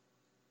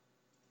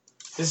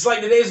This is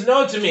like the days of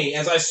Noah to me.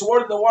 As I swore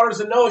that the waters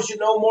of Noah should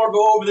no more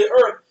go over the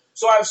earth,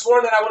 so I have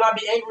sworn that I will not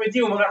be angry with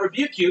you and will not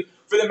rebuke you.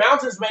 For the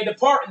mountains may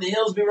depart and the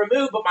hills be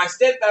removed, but my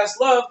steadfast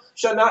love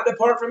shall not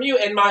depart from you,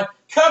 and my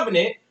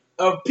covenant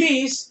of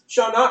peace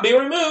shall not be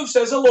removed,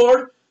 says the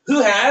Lord,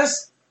 who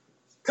has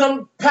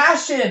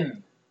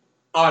compassion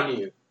on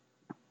you.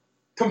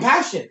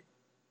 Compassion.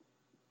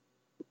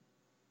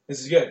 This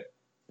is good.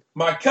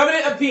 My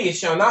covenant of peace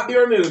shall not be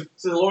removed,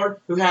 says the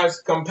Lord, who has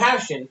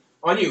compassion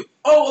on you.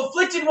 Oh,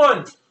 afflicted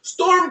one,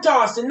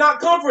 storm-tossed and not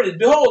comforted,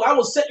 behold, I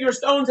will set your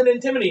stones in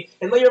antimony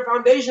and lay your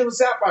foundation with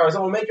sapphires. I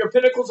will make your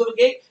pinnacles of a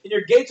gate and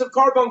your gates of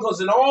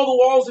carbuncles and all the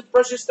walls of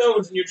precious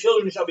stones, and your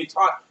children shall be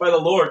taught by the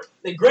Lord.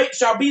 And great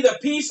shall be the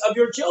peace of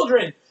your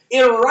children.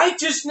 In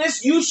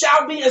righteousness you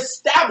shall be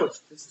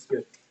established. This is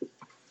good.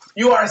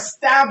 You are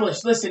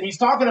established. Listen, he's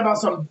talking about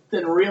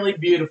something really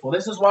beautiful.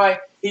 This is why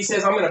he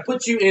says, I'm going to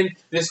put you in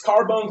this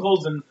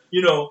carbuncles and,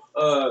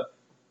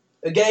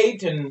 a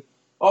gate and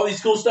all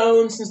these cool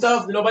stones and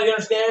stuff that nobody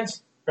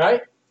understands,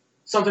 right?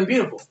 Something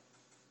beautiful.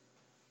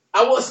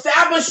 I will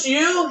establish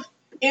you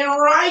in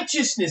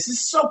righteousness. This is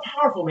so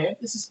powerful, man.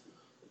 This is,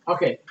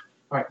 okay.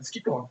 All right, let's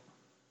keep going.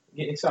 I'm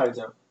getting excited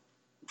now.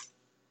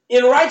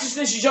 In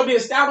righteousness you shall be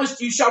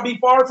established, you shall be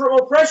far from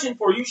oppression,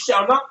 for you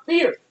shall not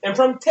fear, and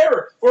from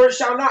terror, for it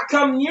shall not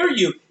come near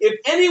you. If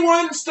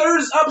anyone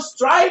stirs up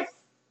strife,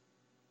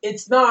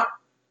 it's not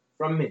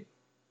from me.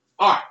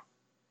 All right.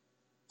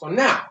 So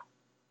now,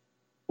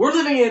 we're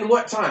living in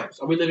what times?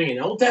 Are we living in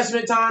Old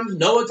Testament times,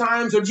 Noah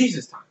times, or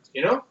Jesus times?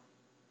 It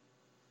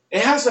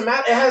has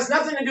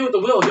nothing to do with the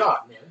will of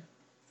God, man.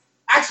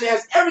 Actually, it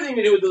has everything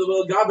to do with the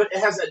will of God, but it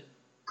has a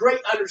great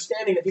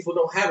understanding that people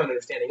don't have an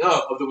understanding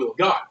of the will of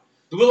God.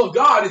 The will of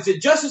God is that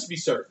justice be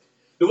served.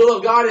 The will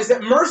of God is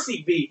that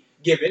mercy be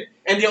given.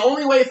 And the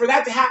only way for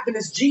that to happen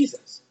is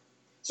Jesus.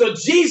 So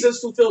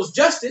Jesus fulfills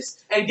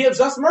justice and gives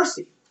us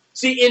mercy.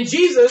 See, in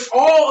Jesus,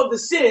 all of the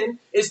sin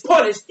is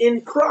punished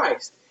in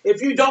Christ.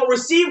 If you don't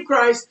receive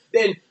Christ,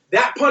 then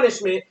that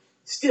punishment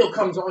still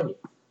comes on you.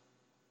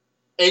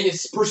 And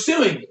it's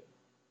pursuing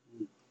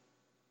you.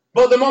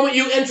 But the moment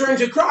you enter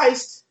into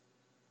Christ,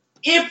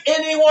 if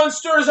anyone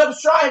stirs up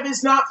strife,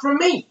 it's not from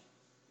me.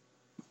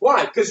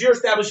 Why? Because you're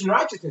establishing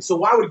righteousness. So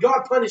why would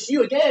God punish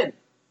you again?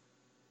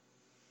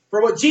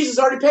 For what Jesus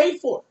already paid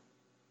for.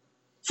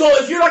 So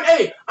if you're like,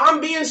 hey, I'm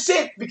being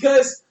sick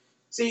because,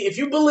 see, if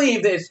you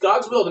believe that it's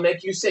God's will to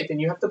make you sick, then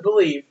you have to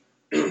believe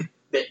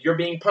that you're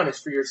being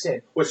punished for your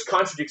sin, which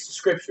contradicts the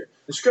Scripture.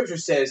 The Scripture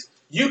says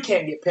you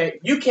can't get paid.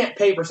 You can't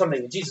pay for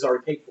something that Jesus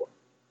already paid for.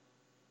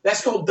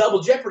 That's called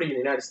double jeopardy in the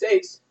United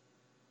States.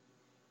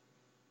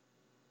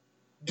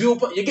 You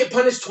get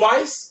punished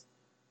twice?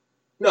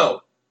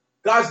 No.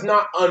 God's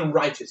not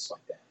unrighteous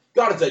like that.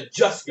 God is a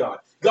just God.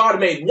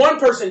 God made one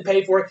person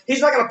pay for it. He's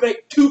not going to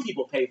make two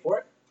people pay for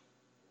it.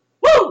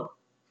 Woo!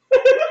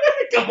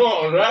 Come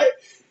on, right?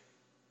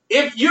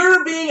 If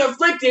you're being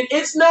afflicted,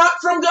 it's not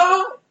from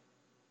God.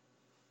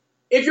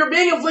 If you're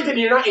being afflicted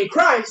and you're not in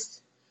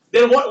Christ,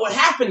 then what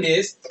happened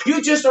is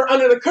you just are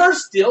under the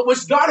curse still,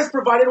 which God has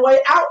provided a way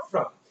out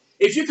from.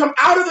 If you come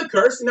out of the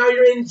curse, now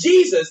you're in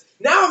Jesus.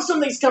 Now if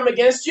something's come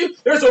against you,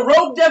 there's a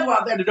rogue devil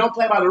out there that don't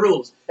play by the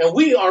rules. And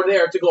we are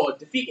there to go and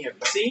defeat him.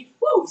 You see?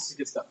 Woo, this is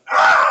good stuff.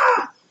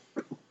 Ah!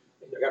 I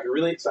got me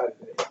really excited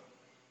today.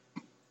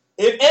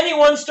 If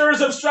anyone stirs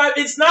up strife,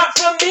 it's not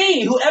from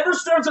me. Whoever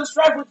stirs up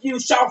strife with you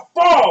shall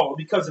fall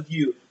because of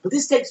you. But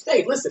this takes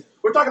faith. Listen,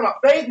 we're talking about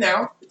faith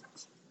now.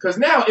 Because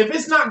now, if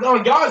it's not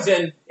on God's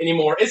end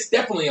anymore, it's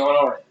definitely on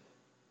our end.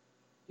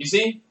 You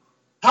see?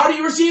 How do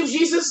you receive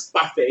Jesus?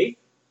 By faith.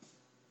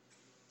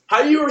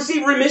 How do you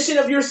receive remission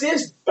of your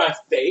sins? By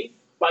faith.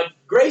 By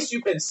grace,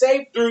 you've been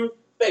saved through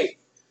faith.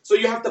 So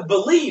you have to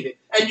believe it,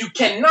 and you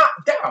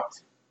cannot doubt.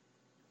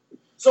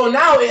 So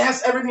now it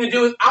has everything to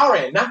do with our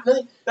end,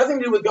 nothing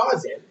to do with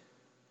God's end.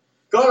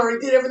 God already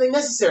did everything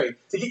necessary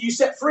to get you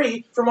set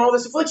free from all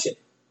this affliction.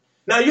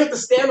 Now you have to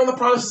stand on the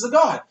promises of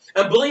God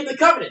and believe the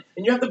covenant.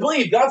 And you have to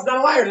believe God's not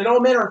a liar, and all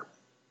men are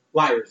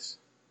liars.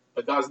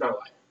 But God's not a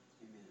liar.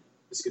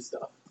 It's good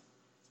stuff.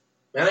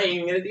 Man, I ain't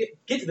even going to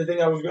get to the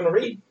thing I was going to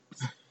read.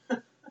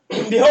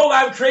 Behold,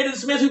 I have created the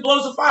smith who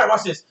blows the fire.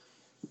 Watch this.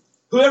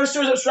 Whoever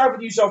stirs up strife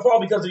with you shall fall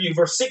because of you.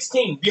 Verse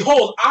 16.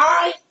 Behold,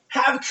 I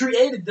have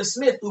created the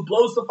smith who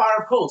blows the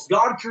fire of coals.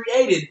 God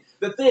created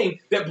the thing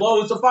that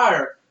blows the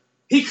fire.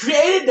 He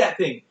created that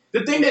thing.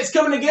 The thing that's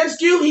coming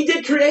against you, he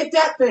did create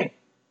that thing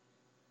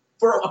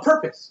for a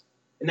purpose.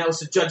 And that was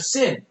to judge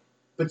sin.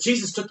 But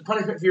Jesus took the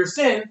punishment for your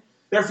sin.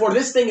 Therefore,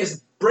 this thing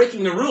is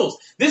breaking the rules.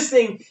 This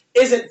thing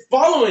isn't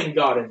following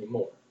God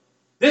anymore.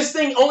 This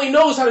thing only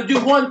knows how to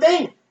do one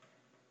thing.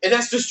 And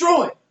that's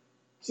destroy.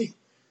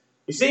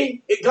 You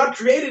see? God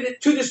created it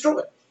to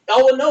destroy.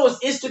 All it knows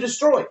is to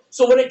destroy.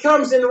 So when it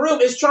comes in the room,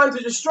 it's trying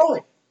to destroy.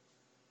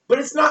 But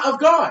it's not of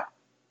God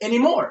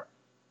anymore.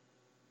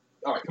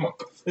 All right, come on.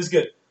 This is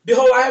good.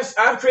 Behold, I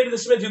have created the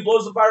smith who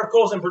blows the fire of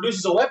coals and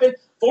produces a weapon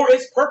for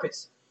its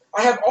purpose.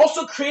 I have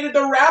also created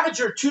the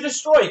ravager to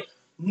destroy.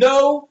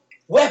 No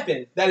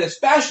weapon that is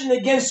fashioned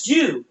against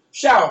you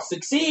shall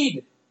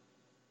succeed.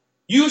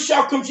 You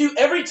shall confute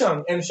every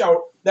tongue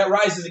that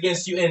rises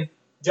against you in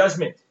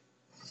judgment.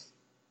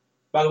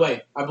 By the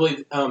way, I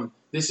believe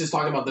this is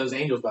talking about those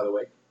angels, by the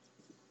way.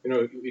 We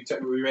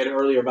read it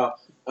earlier about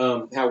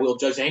how we'll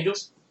judge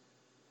angels.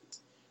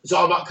 It's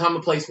all about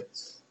common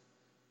placements.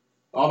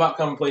 All about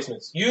common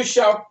placements. You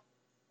shall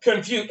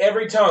confute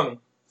every tongue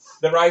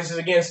that rises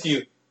against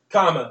you,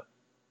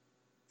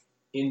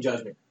 in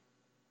judgment.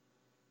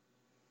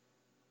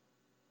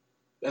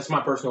 That's my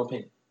personal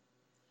opinion.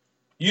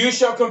 You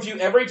shall confute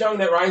every tongue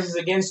that rises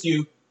against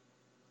you,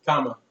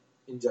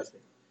 in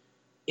judgment.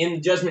 In the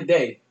judgment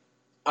day,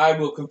 I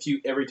will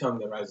confute every tongue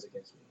that rises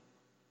against me.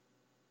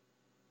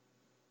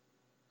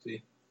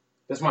 See?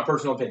 That's my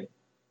personal opinion.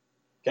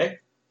 Okay?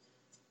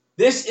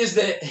 This is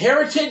the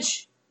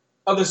heritage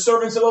of the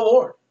servants of the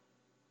Lord,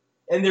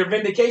 and their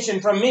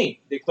vindication from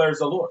me, declares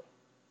the Lord.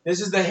 This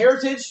is the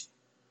heritage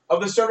of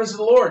the servants of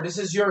the Lord. This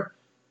is your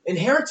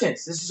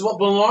inheritance. This is what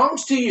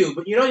belongs to you.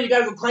 But you got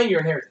to go claim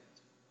your inheritance.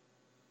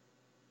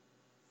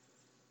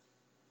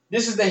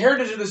 This is the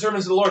heritage of the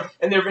servants of the Lord,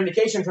 and their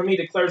vindication from me,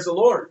 declares the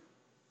Lord.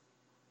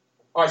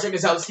 All right, check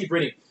this out. Let's keep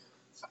reading.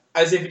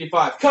 Isaiah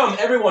 55. Come,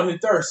 everyone who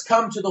thirsts,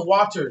 come to the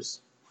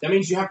waters. That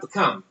means you have to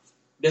come.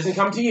 It doesn't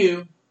come to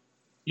you.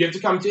 You have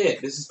to come to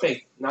it. This is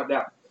faith, not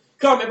doubt.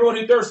 Come, everyone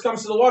who thirsts,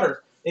 comes to the waters.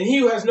 And he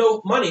who has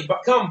no money,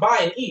 but come, buy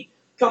and eat.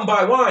 Come,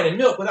 buy wine and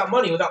milk without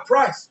money, without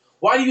price.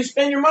 Why do you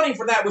spend your money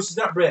for that which is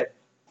not bread,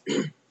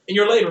 and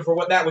your labor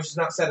for that which is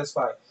not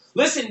satisfied?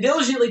 Listen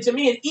diligently to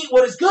me and eat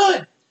what is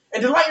good,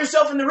 and delight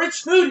yourself in the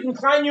rich food.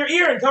 Incline your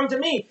ear and come to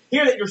me.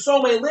 Hear that your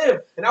soul may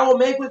live, and I will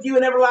make with you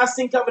an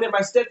everlasting covenant,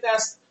 my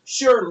steadfast,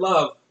 sure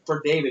love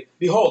for David.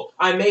 Behold,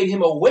 I made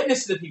him a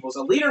witness to the peoples,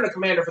 a leader and a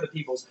commander for the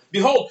peoples.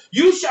 Behold,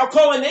 you shall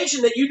call a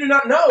nation that you do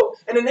not know,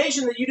 and a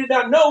nation that you did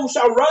not know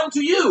shall run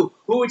to you.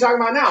 Who are we talking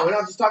about now? We're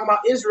not just talking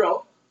about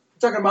Israel.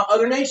 We're talking about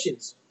other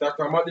nations. We're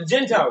talking about the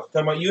Gentiles.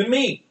 We're talking about you and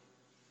me.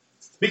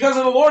 Because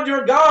of the Lord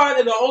your God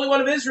and the Holy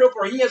One of Israel,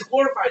 for he has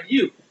glorified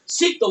you.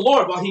 Seek the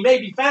Lord while he may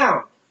be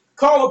found.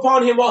 Call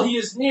upon him while he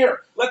is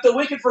near. Let the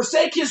wicked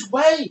forsake his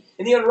way,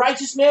 and the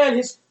unrighteous man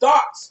his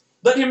thoughts.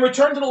 Let him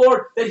return to the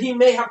Lord, that he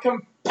may have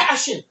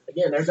compassion.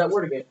 Again, there's that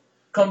word again.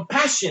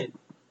 Compassion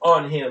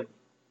on him.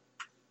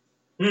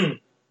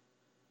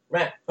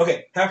 Right.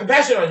 Okay. Have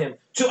compassion on him.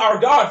 To our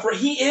God, for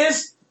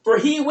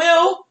he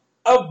will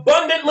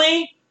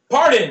abundantly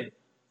pardon.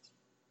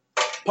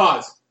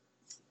 Pause.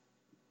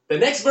 The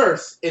next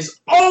verse is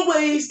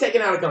always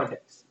taken out of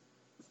context.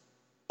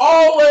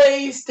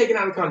 Always taken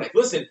out of context.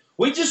 Listen,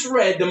 we just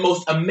read the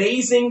most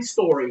amazing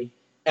story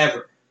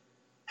ever.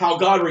 How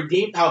God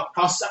redeemed,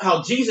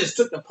 how Jesus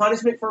took the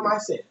punishment for my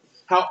sin.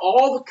 How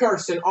all the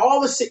curse and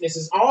all the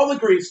sicknesses, all the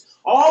griefs,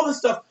 all the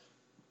stuff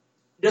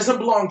doesn't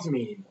belong to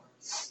me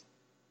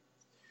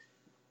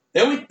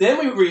anymore. Then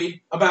we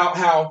read about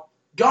how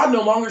God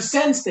no longer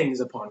sends things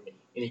upon me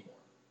anymore.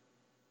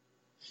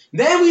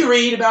 Then we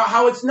read about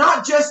how it's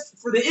not just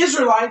for the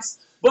Israelites,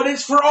 but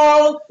it's for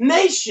all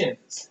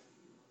nations.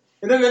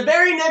 And then the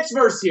very next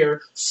verse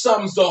here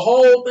sums the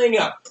whole thing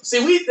up.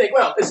 See, we think,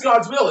 well, it's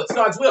God's will, it's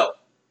God's will.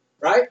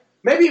 Right?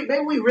 Maybe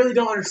we really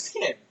don't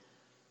understand.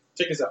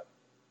 Check this out.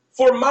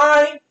 For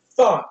my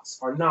thoughts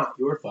are not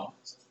your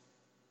thoughts.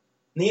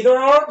 Neither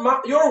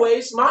are your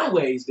ways my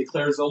ways,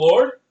 declares the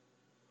Lord.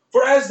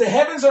 For as the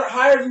heavens are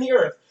higher than the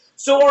earth,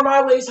 so are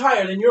my ways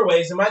higher than your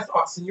ways, and my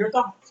thoughts than your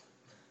thoughts.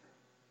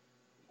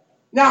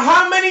 Now,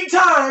 how many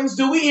times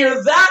do we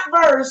hear that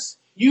verse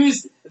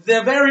use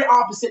the very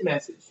opposite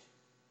message?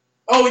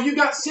 Oh, you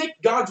got sick,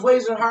 God's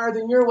ways are higher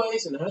than your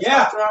ways, and his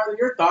thoughts are higher than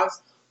your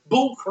thoughts.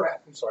 Bull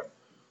crap. I'm sorry.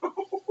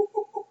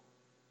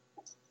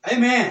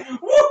 Amen.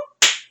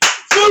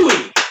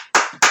 Phooey.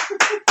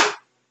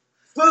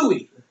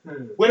 Phooey.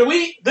 When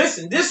we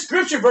listen, this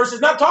scripture verse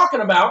is not talking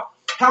about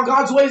how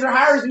God's ways are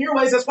higher than your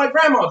ways, that's why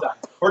grandma died.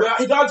 Or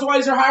God's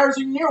ways are higher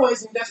than your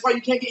ways, and that's why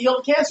you can't get healed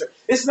of cancer.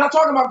 This is not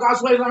talking about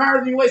God's ways are higher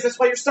than your ways, that's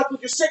why you're stuck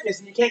with your sickness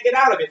and you can't get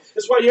out of it.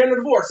 That's why you're in a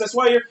divorce. That's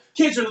why your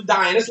kids are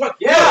dying. That's why,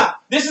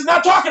 this is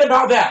not talking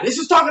about that. This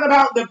is talking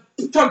about the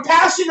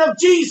compassion of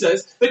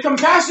Jesus. The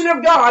compassion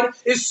of God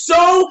is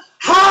so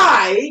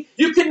high,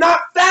 you cannot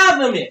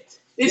fathom it.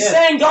 It's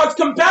saying God's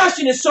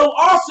compassion is so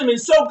awesome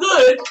and so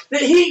good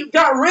that he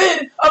got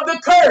rid of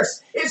the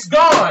curse. It's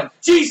gone.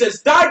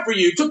 Jesus died for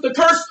you, took the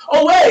curse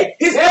away.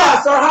 His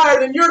thoughts are higher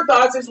than your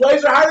thoughts. His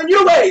ways are higher than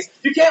your ways.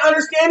 You can't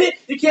understand it.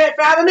 You can't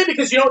fathom it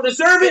because you don't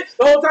deserve it.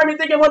 The whole time you're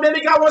thinking, well,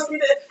 maybe God wants me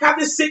to have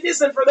this sickness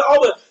and for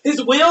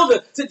his will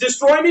to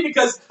destroy me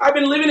because I've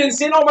been living in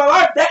sin all my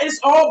life. That is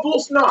all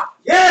bull snot.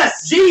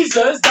 Yes,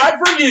 Jesus died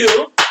for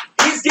you.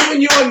 He's given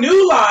you a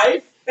new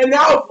life. And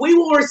now if we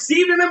will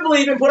receive him and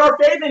believe and put our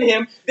faith in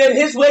him, then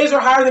his ways are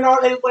higher than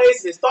our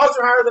ways, his thoughts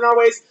are higher than our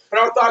ways and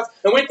our thoughts.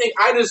 And we think,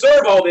 I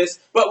deserve all this,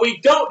 but we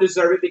don't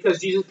deserve it because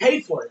Jesus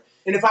paid for it.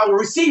 And if I will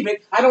receive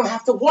it, I don't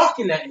have to walk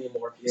in that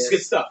anymore. Yes. It's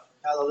good stuff.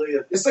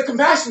 Hallelujah. It's the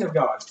compassion of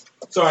God.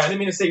 Sorry, I didn't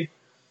mean to say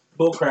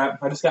bull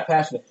crap. I just got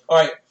passionate. All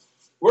right,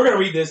 we're going to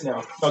read this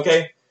now,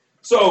 okay?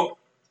 So,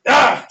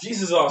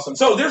 Jesus is awesome.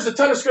 So there's a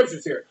ton of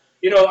scriptures here.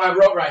 I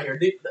wrote right here.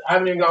 I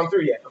haven't even gone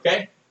through yet,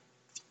 okay?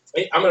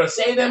 I'm going to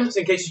say them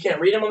in case you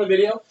can't read them on the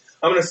video.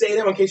 I'm going to say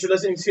them in case you're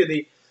listening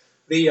to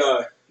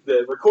the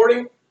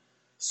recording.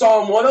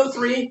 Psalm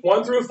 103,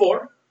 1 through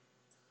 4.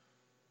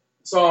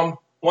 Psalm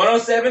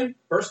 107,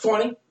 verse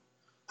 20.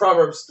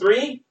 Proverbs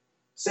 3,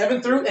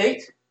 7 through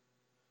 8.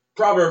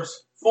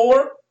 Proverbs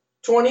 4,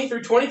 20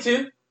 through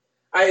 22.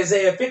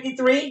 Isaiah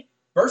 53,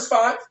 verse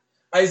 5.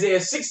 Isaiah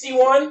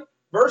 61,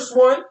 verse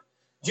 1.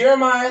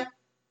 Jeremiah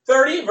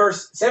 30,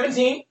 verse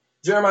 17.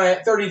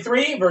 Jeremiah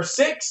 33, verse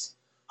 6.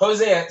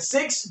 Hosea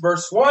 6,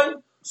 verse 1.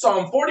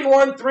 Psalm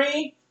 41,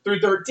 3 through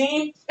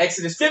 13.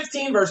 Exodus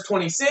 15, verse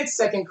 26.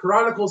 2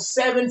 Chronicles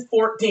 7,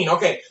 14.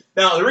 Okay,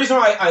 now the reason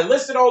why I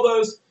listed all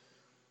those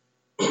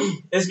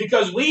is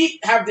because we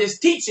have this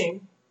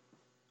teaching.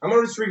 I'm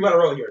going to just read what I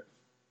wrote here.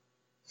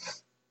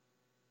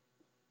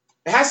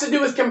 It has to do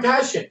with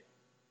compassion,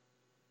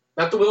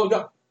 not the will of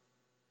God.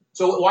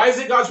 So why is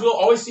it God's will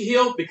always to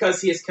heal?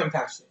 Because he is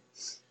compassionate.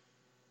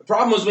 The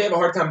problem is we have a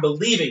hard time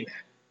believing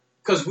that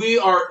because we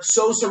are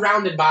so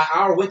surrounded by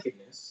our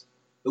wickedness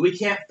that we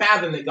can't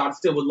fathom that God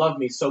still would love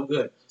me so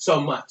good,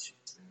 so much.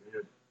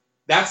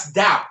 That's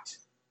doubt.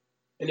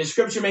 And the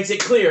scripture makes it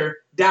clear,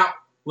 doubt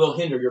will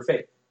hinder your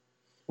faith.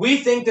 We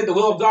think that the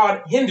will of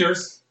God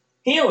hinders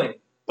healing,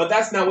 but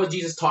that's not what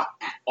Jesus taught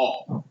at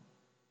all.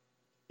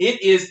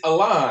 It is a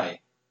lie.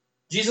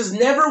 Jesus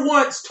never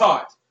once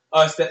taught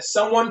us that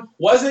someone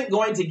wasn't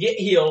going to get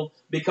healed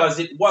because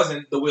it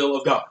wasn't the will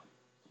of God.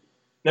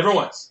 Never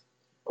once.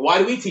 Why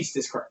do we teach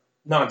this crap?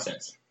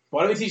 Nonsense.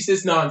 Why do we teach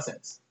this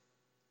nonsense?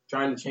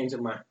 Trying to change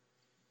my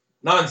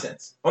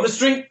nonsense. On the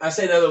street, I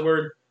say the other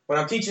word. When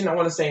I'm teaching, I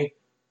want to say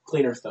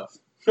cleaner stuff.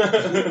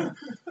 I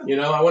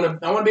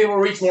want to be able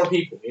to reach more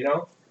people,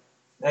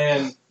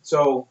 And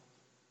so,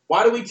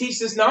 why do we teach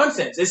this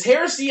nonsense? It's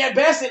heresy at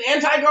best and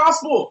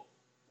anti-gospel.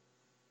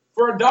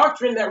 For a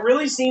doctrine that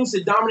really seems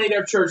to dominate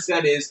our church,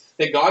 that is,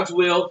 that God's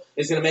will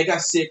is going to make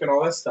us sick and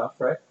all that stuff,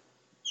 right?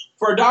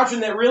 For a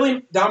doctrine that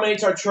really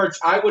dominates our church,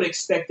 I would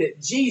expect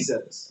that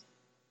Jesus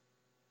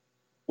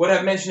would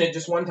have mentioned it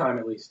just one time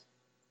at least,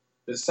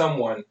 that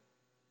someone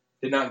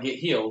did not get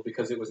healed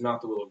because it was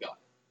not the will of God.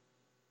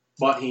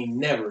 But he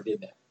never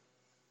did that.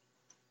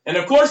 And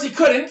of course he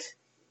couldn't,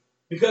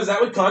 because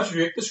that would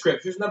contradict the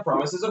scriptures and the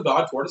promises of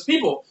God toward his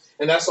people.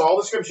 And that's all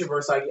the scripture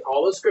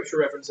all the scripture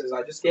references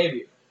I just gave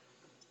you.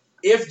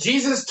 If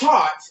Jesus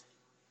taught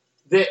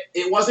that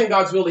it wasn't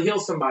God's will to heal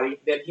somebody,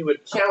 then he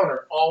would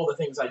counter all the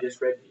things I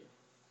just read to you.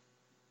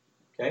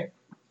 Okay?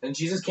 And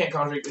Jesus can't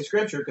contradict the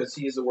scripture because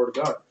he is the word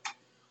of God.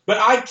 But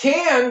I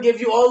can give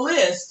you a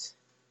list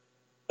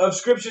of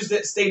scriptures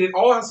that state it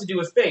all has to do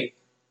with faith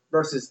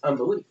versus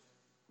unbelief.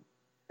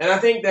 And I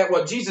think that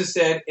what Jesus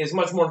said is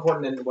much more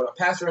important than what a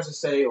pastor has to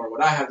say or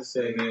what I have to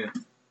say. Amen.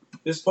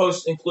 This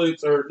post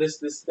includes, or this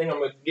thing I'm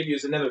going to give you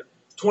is another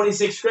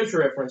 26 scripture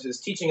references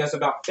teaching us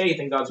about faith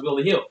and God's will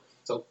to heal.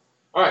 So,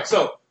 all right,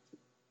 so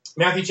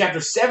Matthew chapter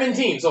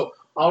 17. So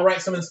I'll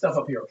write some of the stuff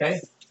up here,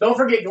 okay? Don't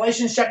forget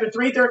Galatians chapter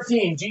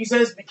 3:13.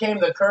 Jesus became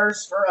the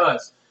curse for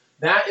us.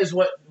 That is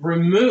what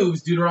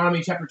removes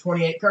Deuteronomy chapter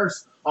 28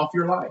 curse off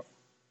your life,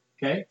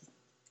 okay?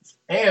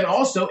 And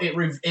also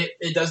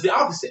it does the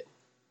opposite.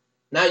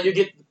 Now you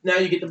get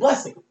the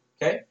blessing,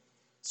 okay?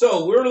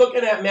 So we're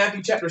looking at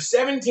Matthew chapter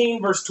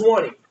 17 verse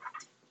 20,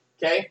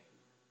 okay?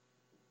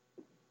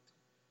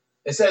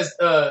 It says,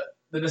 the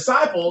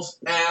disciples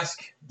ask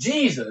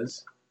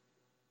Jesus,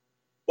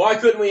 why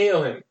couldn't we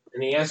heal him?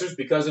 And he answers,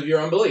 because of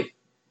your unbelief.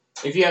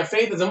 If you have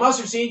faith as a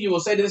mustard seed, you will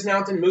say to this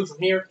mountain, move from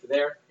here to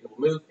there, and it will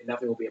move, and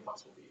nothing will be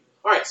impossible for you.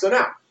 All right, so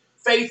now,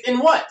 faith in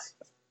what?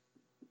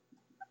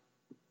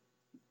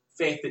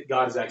 Faith that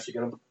God is actually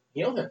going to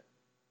heal him.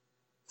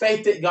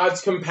 Faith that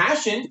God's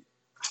compassion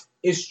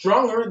is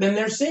stronger than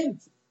their sin.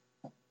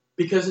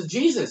 Because of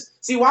Jesus.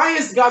 See, why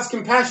is God's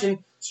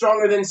compassion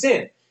stronger than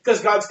sin?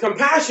 Because God's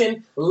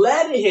compassion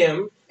led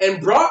him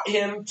and brought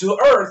him to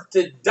earth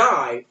to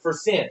die for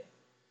sin.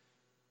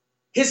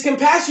 His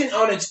compassion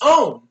on its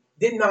own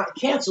did not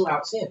cancel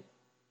out sin.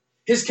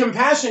 His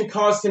compassion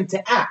caused him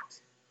to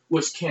act,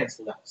 which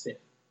canceled out sin.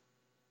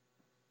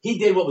 He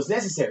did what was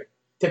necessary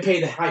to pay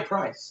the high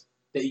price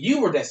that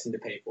you were destined to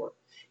pay for.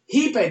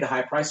 He paid the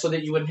high price so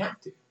that you wouldn't have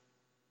to.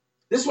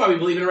 This is why we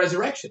believe in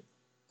resurrection.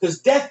 Because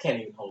death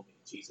can't even hold me,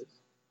 Jesus.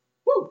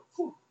 Woo,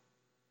 woo.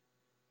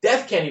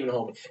 Death can't even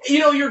hold me.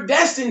 You're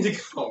destined to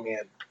go,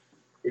 man.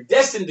 You're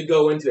destined to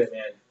go into it,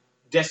 man.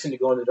 You're destined to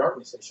go into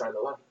darkness and shine the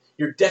light.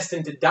 You're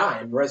destined to die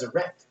and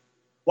resurrect.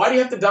 Why do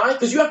you have to die?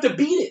 Because you have to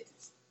beat it.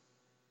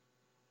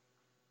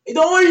 The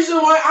only reason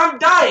why I'm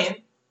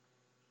dying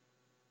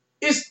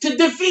is to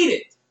defeat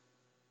it.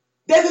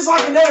 Death is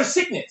like another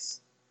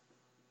sickness.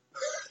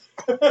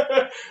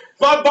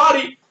 My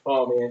body,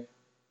 oh man.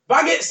 If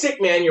I get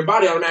sick, man, your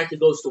body automatically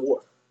goes to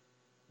war.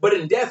 But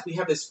in death,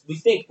 we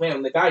think, man,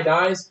 when the guy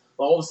dies,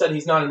 well, all of a sudden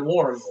he's not in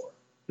war anymore.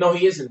 No,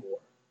 he is in war.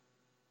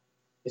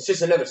 It's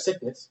just another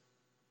sickness.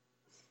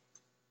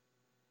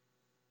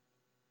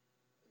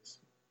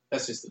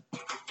 That's just,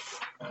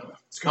 I don't know.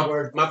 It's a good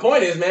word. My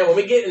point is, man, when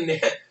we get in there,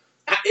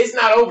 it's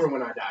not over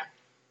when I die.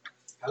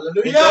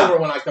 Hallelujah. It's over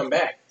when I come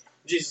back.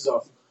 Jesus is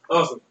awesome.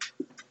 Awesome.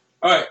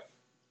 All right.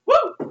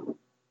 Woo!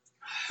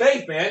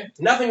 Faith, man.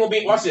 Nothing will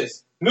be, watch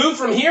this. Move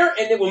from here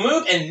and it will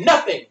move and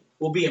nothing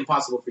will be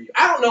impossible for you.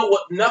 I don't know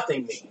what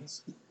nothing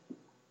means.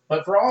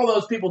 But for all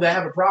those people that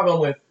have a problem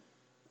with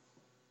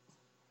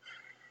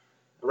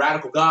a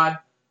radical God,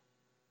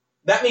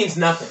 that means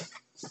nothing.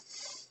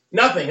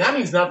 Nothing. That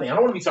means nothing. I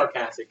don't want to be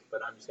sarcastic,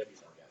 but I'm just going to be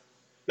sarcastic.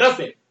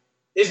 Nothing.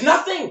 Is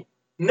nothing.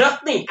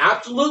 Nothing.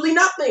 Absolutely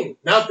nothing.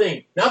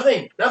 Nothing.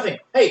 Nothing. Nothing.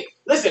 Hey,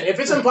 listen, if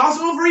it's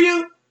impossible for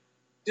you,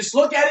 just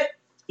look at it.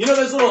 You know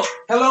those little,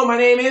 hello, my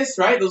name is,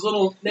 right? Those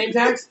little name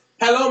tags?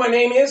 Hello, my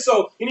name is.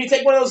 So you need to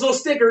take one of those little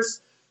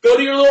stickers, go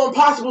to your little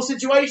impossible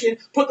situation,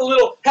 put the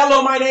little,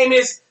 hello, my name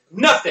is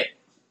nothing,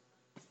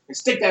 and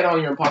stick that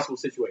on your impossible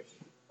situation.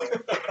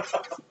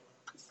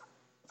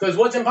 Because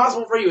what's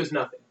impossible for you is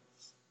nothing.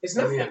 It's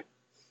nothing. Amen.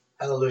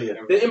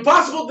 Hallelujah. The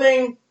impossible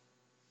thing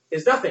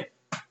is nothing.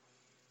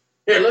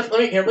 Here, I'm just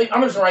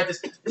going to write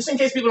this, just in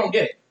case people don't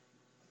get it.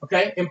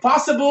 Okay?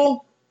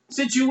 Impossible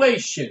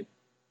situation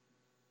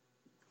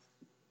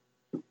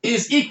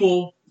is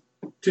equal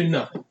to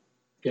nothing.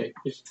 Okay?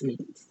 Just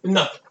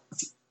nothing.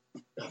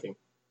 Nothing.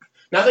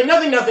 Nothing,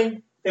 nothing,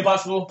 nothing.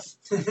 Impossible.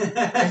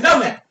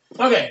 Nothing.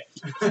 Okay.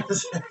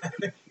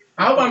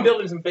 I hope I'm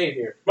building some faith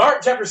here.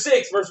 Mark chapter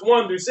 6, verse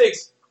 1 through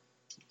 6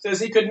 says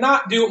he could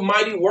not do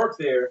mighty work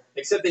there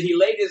except that he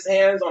laid his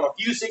hands on a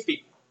few sick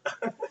people.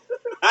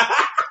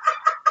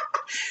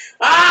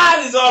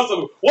 This is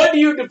awesome. What do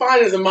you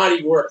define as a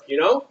mighty work, you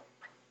know?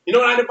 You know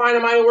what I define a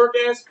mighty work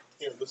as?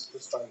 Here,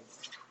 let's find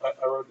it.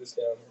 I wrote this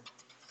down here.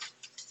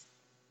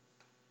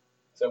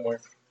 Somewhere.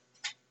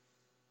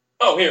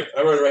 Oh, here.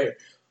 I wrote it right here.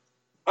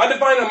 I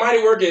define a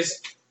mighty work as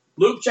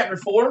Luke chapter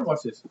 4.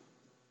 Watch this.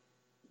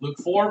 Luke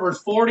 4,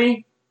 verse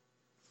 40.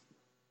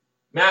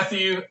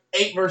 Matthew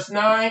 8, verse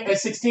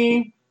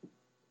 16.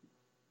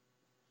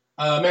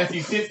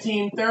 Matthew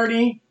 15,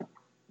 30.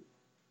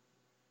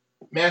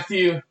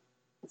 Matthew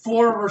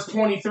 4, verse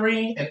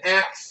 23. And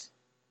Acts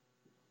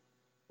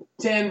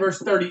 10, verse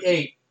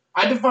 38.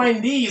 I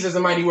define these as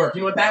a mighty work.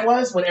 You know what that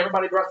was? When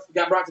everybody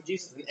got brought to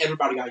Jesus and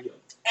everybody got healed.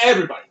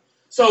 Everybody.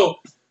 So,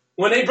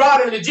 when they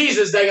brought him to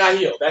Jesus, they got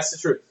healed. That's the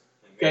truth.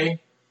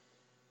 Okay?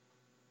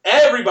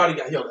 Everybody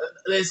got healed.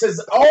 It says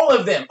all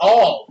of them.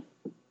 All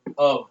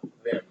of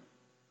them.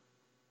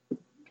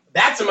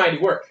 That's a mighty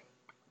work.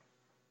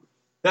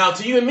 Now,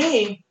 to you and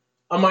me,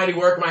 a mighty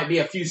work might be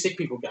a few sick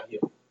people got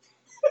healed.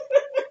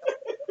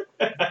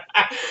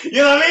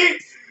 You know what I mean?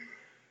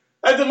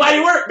 That's a mighty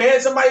work, man.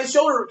 Somebody's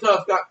shoulder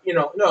tough got,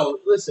 no,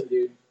 listen,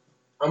 dude.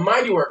 A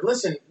mighty work.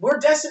 Listen, we're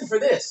destined for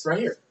this right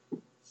here.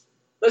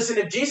 Listen,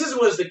 if Jesus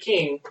was the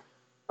king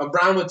of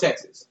Brownwood,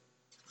 Texas,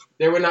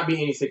 there would not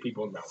be any sick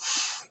people in Brownwood.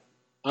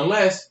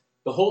 Unless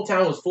the whole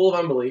town was full of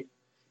unbelief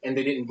and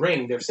they didn't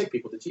bring their sick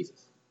people to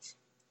Jesus.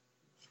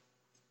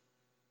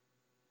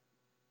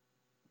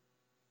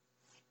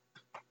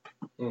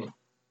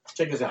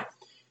 Check this out.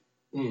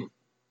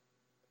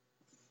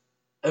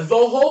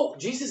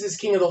 Jesus is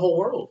king of the whole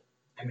world.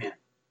 Amen.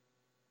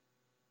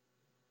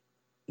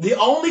 The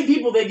only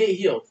people that get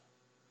healed,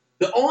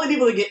 the only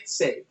people that get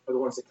saved are the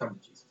ones that come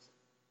to Jesus.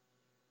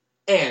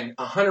 And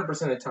 100%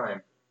 of the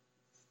time,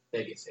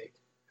 they get saved.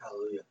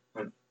 Hallelujah.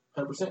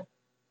 100%.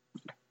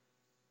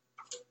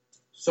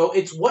 So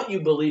it's what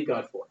you believe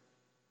God for.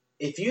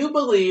 If you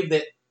believe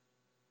that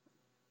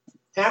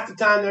half the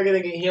time they're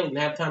going to get healed and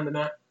half the time they're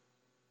not,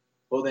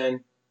 well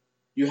then,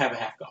 you have a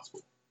half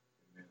gospel.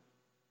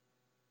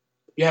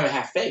 You have a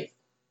half faith.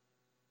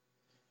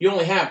 You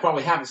only have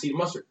probably half a seed of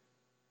mustard.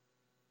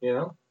 You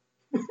know?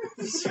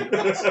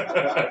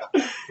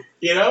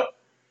 You know?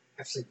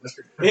 Half seed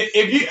mustard.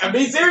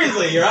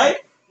 Seriously, right?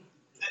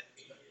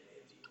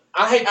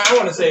 I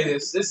want to say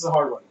this. This is a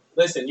hard one.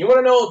 Listen, you want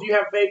to know if you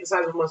have faith the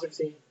size of a mustard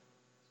seed?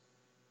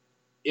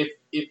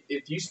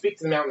 If you speak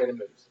to the mountain and it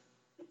moves.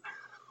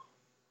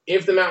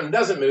 If the mountain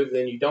doesn't move,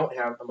 then you don't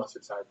have a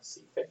mustard size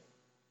seed faith.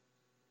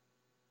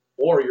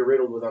 Or you're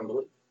riddled with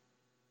unbelief.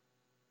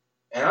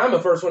 And I'm the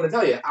first one to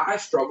tell you, I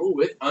struggle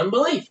with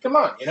unbelief. Come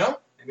on, Amen.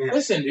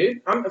 Listen,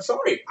 dude, I'm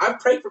sorry. I've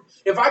prayed for...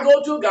 If I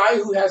go to a guy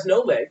who has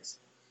no legs,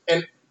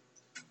 and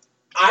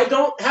I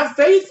don't have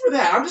faith for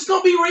that, I'm just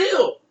going to be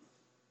real.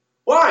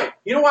 Why?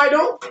 You know why I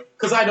don't?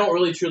 Because I don't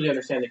really truly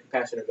understand the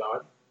compassion of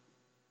God.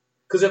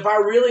 Because if I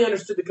really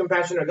understood the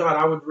compassion of God,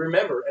 I would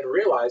remember and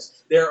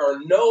realize there are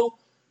no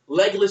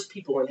legless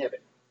people in heaven.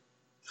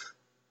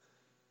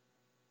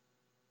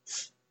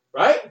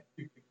 Right?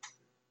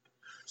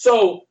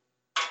 So,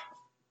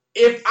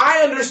 if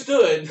I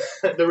understood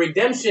the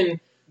redemption,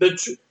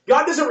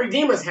 God doesn't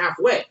redeem us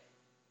halfway.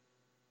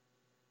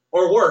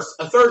 Or worse,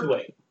 a third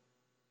way.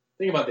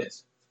 Think about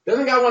this.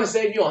 Doesn't God want to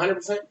save you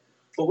 100%?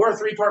 But we're a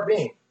three-part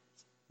being.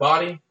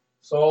 Body,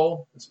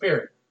 soul, and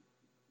spirit.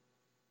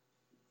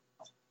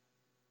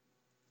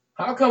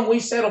 How come we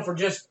settle for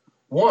just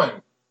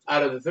one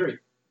out of the three?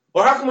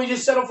 Or how come we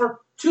just settle for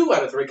 2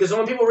 out of 3? Because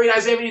when people read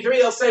Isaiah 53,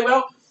 they'll say,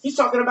 well, he's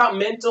talking about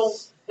mental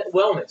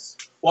wellness.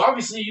 Well,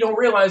 obviously, you don't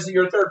realize that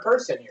you're a third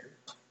person here.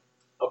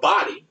 A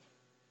body.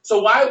 So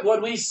why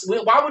would we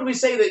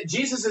say that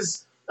Jesus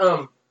is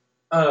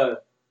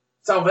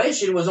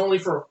salvation was only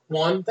for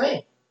one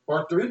thing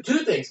or two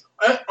things.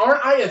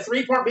 Aren't I a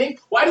three-part being?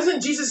 Why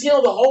doesn't Jesus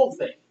heal the whole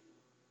thing?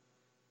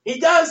 He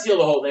does heal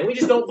the whole thing. We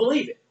just don't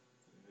believe it.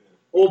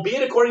 Well, be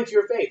it according to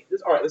your faith.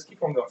 All right, let's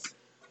keep on going.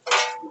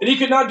 And he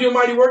could not do a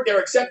mighty work there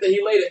except that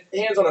he laid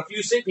hands on a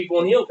few sick people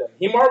and healed them.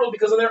 He marveled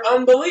because of their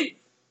unbelief.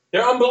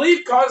 Their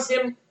unbelief caused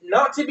him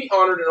not to be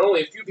honored, and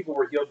only a few people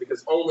were healed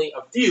because only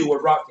a few were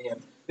brought to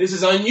him. This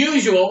is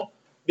unusual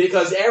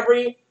because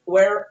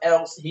everywhere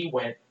else he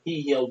went,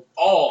 he healed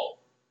all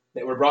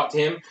that were brought to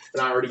him.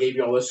 And I already gave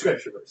you all those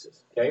scripture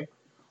verses. Okay,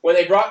 when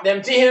they brought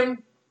them to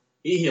him,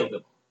 he healed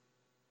them.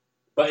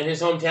 But in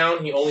his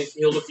hometown, he only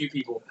healed a few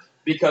people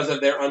because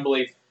of their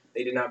unbelief.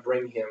 They did not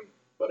bring him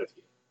but a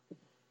few.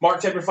 Mark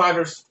chapter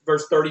 5,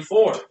 verse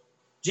 34.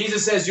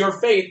 Jesus says, your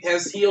faith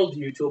has healed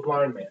you to a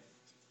blind man.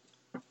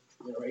 I'm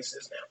going to erase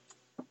this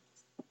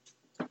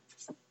now.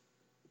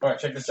 All right,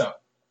 check this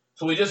out.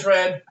 So we just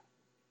read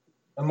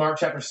Mark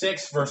chapter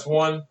 6, verse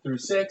 1 through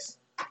 6.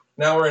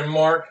 Now we're in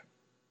Mark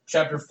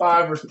chapter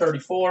 5, verse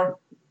 34.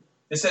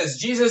 It says,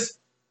 Jesus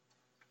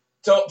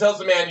tells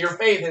the man, your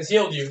faith has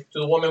healed you, to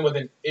the woman with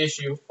an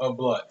issue of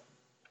blood.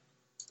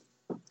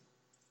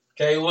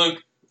 Okay,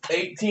 Luke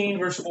 18,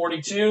 verse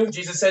 42.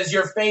 Jesus says,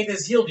 your faith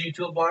has healed you,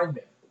 to a blind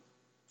man.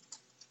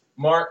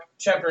 Mark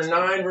chapter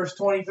 9, verse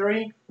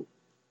 23.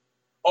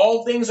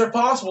 All things are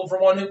possible for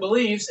one who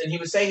believes, and he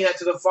was saying that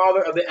to the father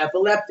of the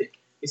epileptic.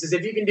 He says,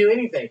 if you can do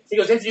anything. He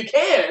goes, if you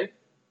can,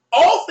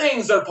 all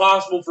things are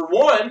possible for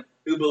one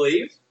who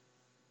believes.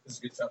 This is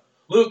good stuff.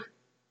 Luke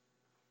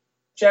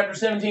chapter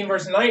 17,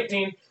 verse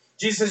 19.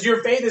 Jesus says,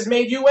 your faith has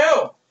made you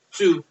well,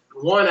 to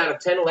 1 out of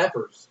 10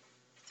 lepers.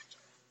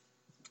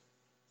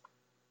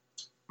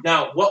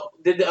 Now, what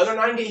did the other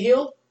 9 get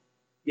healed?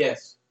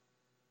 Yes.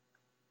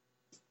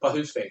 By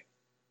whose faith?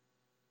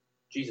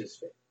 Jesus'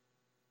 faith.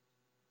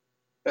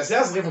 That's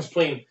the difference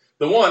between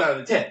the 1 out of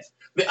the 10.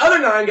 The other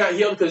 9 got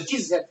healed because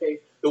Jesus had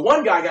faith. The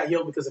one guy got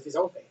healed because of his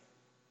own faith.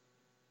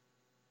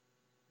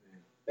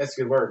 That's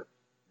a good word.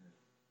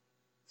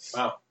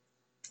 Wow.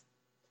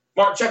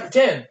 Mark chapter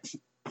 10.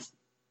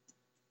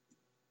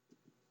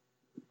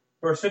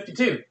 Verse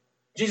 52.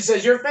 Jesus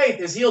says, your faith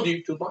has healed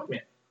you, to a blind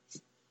man.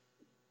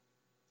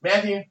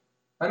 Matthew,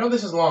 I know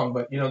this is long,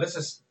 but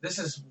this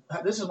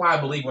is why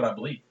I believe what I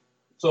believe.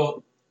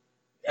 So,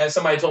 as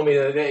somebody told me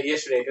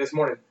this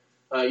morning,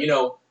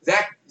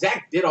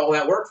 Zach did all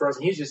that work for us,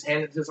 and he's just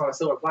handed it to us on a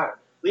silver platter.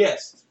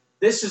 Yes,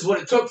 this is what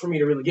it took for me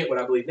to really get what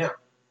I believe now.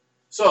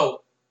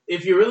 So,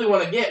 if you really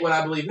want to get what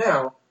I believe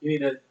now, you need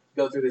to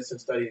go through this and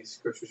study these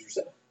scriptures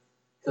yourself,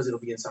 because it'll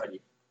be inside you.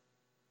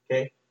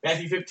 Okay,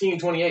 Matthew 15,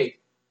 28.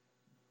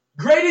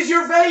 Great is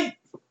your faith.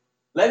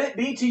 Let it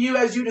be to you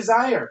as you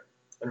desire.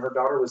 And her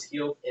daughter was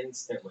healed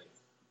instantly.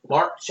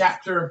 Mark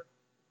chapter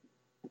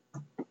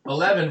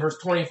 11, verse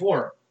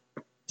 24.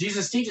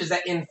 Jesus teaches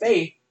that in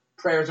faith,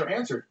 prayers are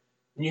answered.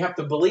 And you have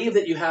to believe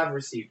that you have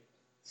received it.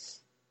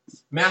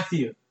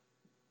 Matthew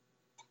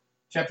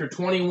chapter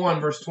 21,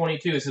 verse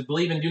 22. It says,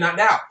 believe and do not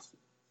doubt.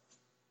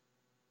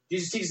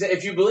 Jesus teaches that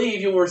if you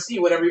believe, you will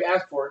receive whatever you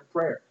ask for in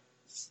prayer.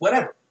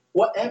 Whatever.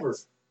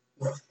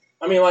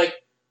 I mean,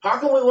 how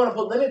can we want to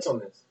put limits on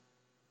this?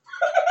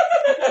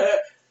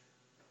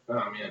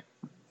 Oh, man.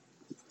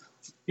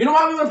 You know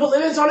why we want to put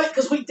limits on it?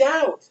 Because we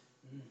doubt.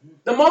 Mm-hmm.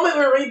 The moment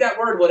we read that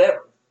word,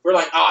 whatever, we're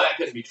like, oh, that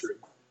couldn't be true.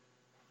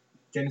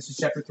 Genesis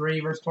chapter 3,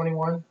 verse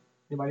 21.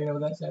 Anybody know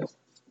what that says?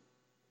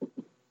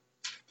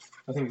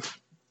 I think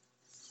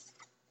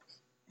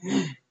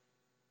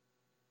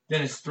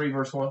Genesis 3,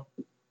 verse 1.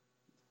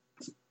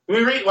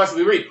 We read,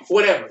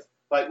 whatever.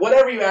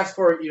 Whatever you ask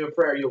for in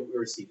prayer, you'll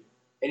receive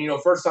it.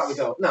 And first thought we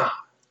go, nah.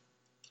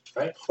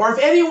 Right? Or if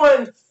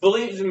anyone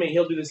believes in me,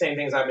 he'll do the same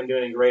things I've been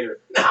doing and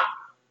greater. Nah.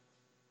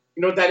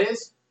 You know what that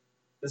is?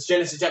 That's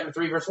Genesis chapter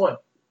 3, verse 1.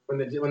 When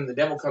the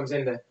devil comes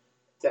in to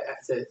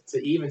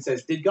Eve and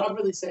says, did God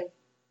really say?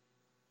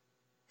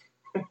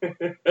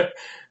 You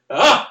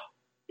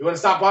want to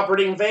stop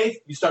operating in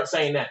faith? You start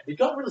saying that. Did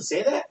God really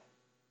say that?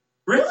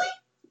 Really?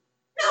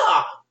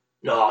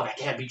 No, that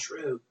can't be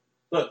true.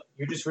 Look,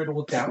 you're just riddled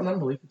with doubt and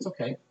unbelief. It's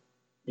okay.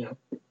 It's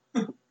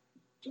all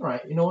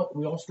right. You know what?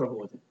 We all struggle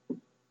with it.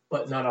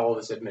 But not all of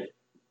us admit it.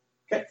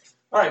 Okay.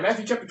 All right,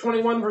 Matthew chapter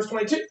 21, verse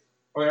 22.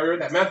 Oh, I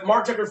read that.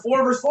 Mark chapter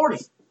 4, verse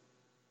 40.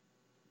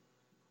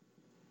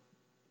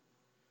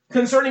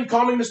 Concerning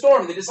calming the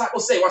storm, the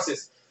disciples say, watch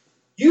this,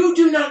 you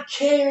do not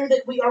care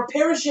that we are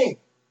perishing.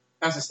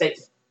 That's a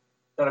statement,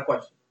 not a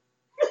question.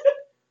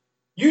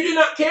 You do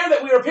not care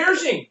that we are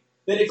perishing.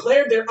 They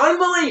declared their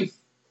unbelief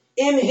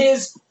in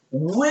his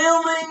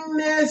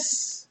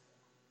willingness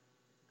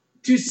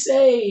to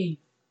save.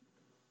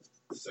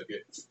 So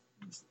good.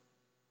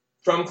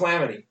 From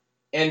calamity.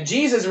 And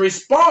Jesus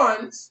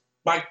responds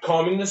by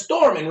calming the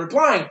storm and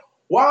replying,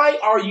 why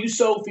are you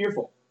so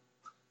fearful?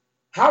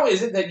 How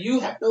is it that you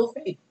have no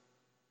faith?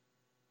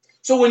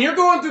 So when you're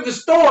going through the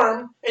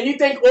storm and you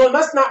think, well, it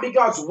must not be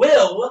God's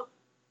will,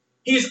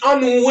 he's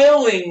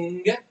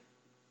unwilling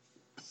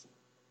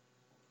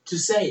to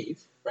save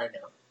right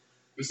now.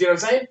 You see what I'm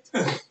saying?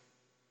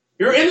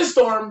 You're in the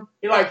storm.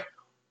 You're like,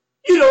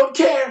 You don't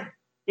care.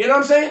 You know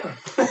what I'm saying?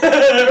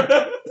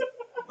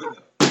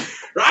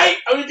 Right?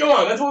 I mean, come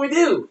on. That's what we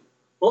do.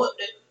 Well,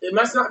 it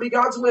must not be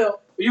God's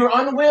will. You're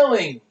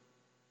unwilling.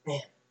 Man.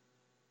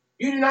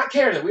 You do not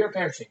care that we are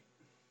perishing.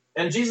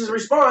 And Jesus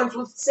responds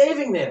with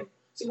saving them.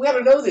 See, we have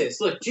to know this.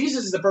 Look,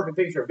 Jesus is the perfect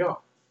picture of God.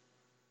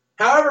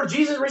 However,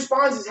 Jesus'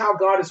 response is how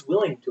God is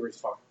willing to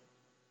respond.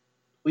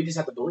 We just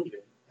have to believe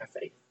it, have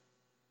faith.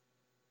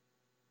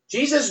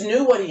 Jesus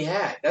knew what he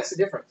had. That's the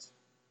difference.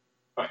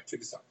 All right, check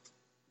this out.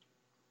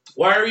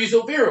 Why are you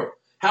so fearful?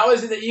 How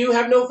is it that you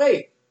have no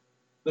faith?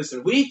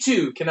 Listen, we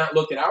too cannot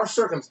look at our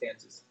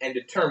circumstances and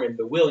determine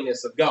the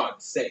willingness of God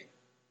to save.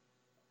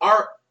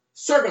 Our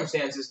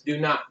circumstances do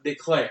not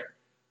declare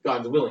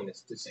God's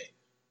willingness to save.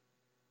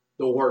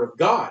 The Word of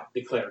God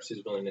declares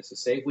his willingness to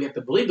save. We have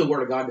to believe the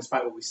Word of God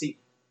despite what we see.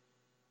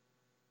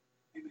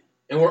 Amen.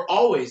 And we're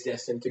always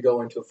destined to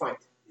go into a fight.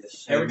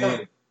 Yes. Every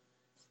time.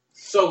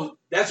 So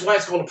that's why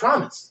it's called a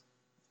promise.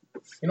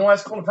 You know why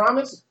it's called a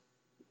promise?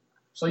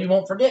 So you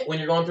won't forget when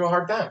you're going through a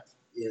hard time.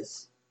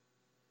 Yes.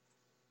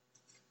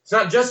 It's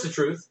not just the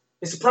truth.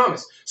 It's a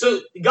promise.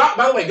 So God,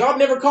 by the way, God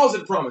never calls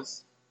it a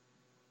promise.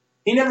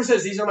 He never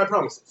says, these are my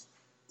promises.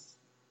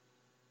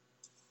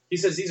 He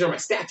says, these are my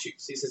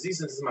statutes. He says, this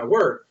is my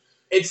word.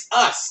 It's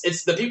us.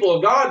 It's the people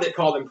of God that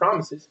call them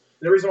promises.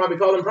 And the reason why we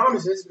call them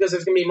promises is because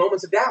there's going to be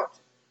moments of doubt.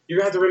 You're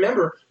going to have to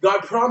remember,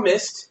 God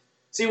promised.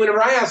 See,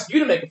 whenever I ask you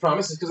to make a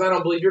promise, it's because I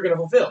don't believe you're going to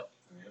fulfill.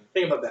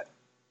 Think about that.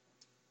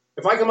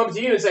 If I come up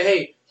to you and say,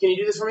 hey, can you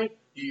do this for me?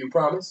 Do you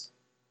promise?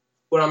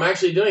 What I'm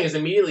actually doing is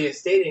immediately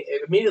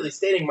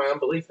stating my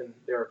unbelief in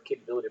their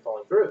capability of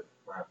following through.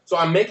 Right. So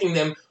I'm making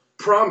them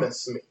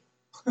promise me.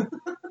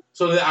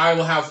 So that I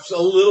will have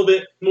a little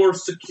bit more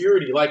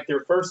security, like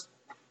their first,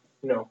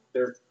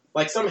 their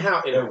like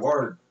somehow their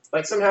word.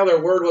 Like somehow their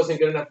word wasn't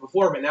good enough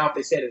before, but now if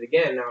they said it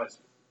again, now it's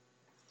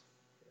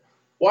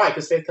why?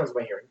 Because faith comes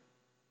by hearing.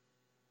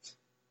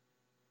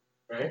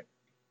 Right?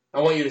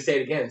 I want you to say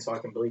it again so I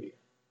can believe you.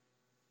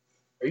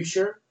 Are you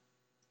sure?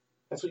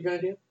 That's what you're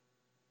going to do?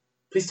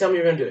 Please tell me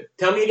you're going to do it.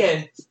 Tell me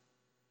again.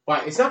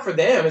 Why? It's not for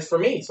them. It's for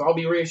me, so I'll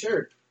be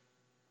reassured.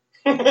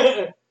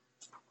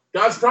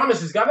 God's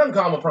promises. God doesn't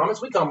call them a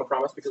promise. We call them a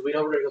promise because we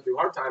know we're going to go through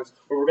hard times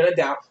where we're going to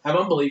doubt, have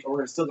unbelief, and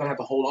we're still going to have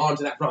to hold on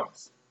to that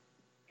promise.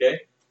 Okay?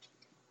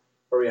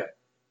 Where are we at?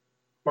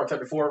 Mark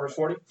chapter 4, verse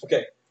 40?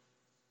 Okay.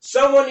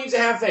 Someone needs to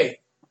have faith.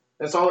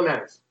 That's all that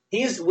matters.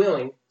 He is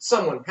willing.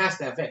 Someone has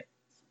to have faith.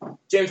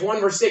 James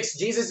 1, verse 6,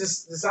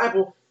 Jesus'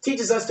 disciple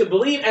teaches us to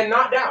believe and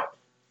not doubt,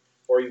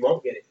 or you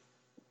won't get it.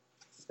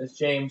 That's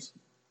James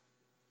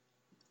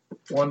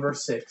 1,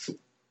 verse 6.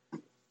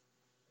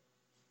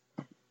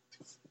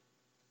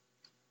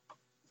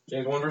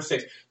 James 1, verse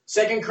 6.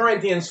 2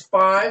 Corinthians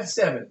 5,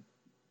 7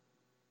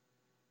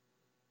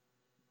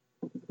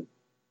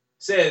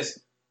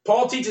 says,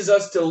 Paul teaches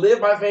us to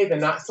live by faith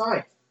and not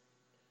sight.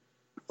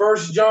 1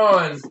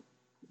 John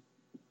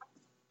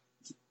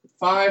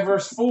 5,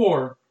 verse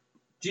 4,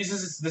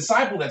 Jesus'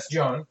 disciple, that's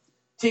John,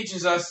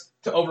 teaches us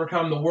to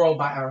overcome the world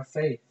by our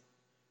faith.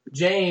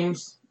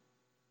 James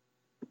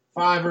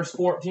 5, verse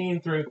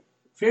 14 through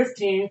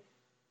 15,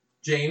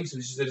 James,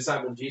 which is the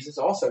disciple of Jesus,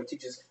 also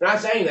teaches. And I'm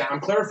saying that, I'm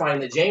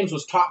clarifying that James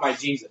was taught by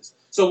Jesus.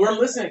 So we're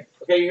listening.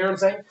 Okay, you hear what I'm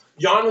saying?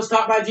 John was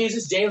taught by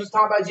Jesus. James was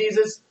taught by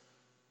Jesus.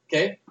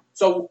 Okay?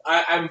 So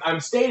I'm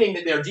stating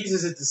that they're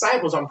Jesus'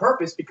 disciples on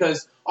purpose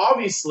because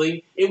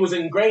obviously it was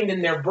ingrained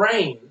in their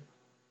brain.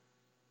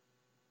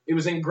 It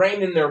was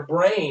ingrained in their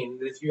brain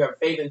that if you have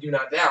faith and do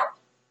not doubt,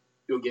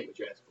 you'll get what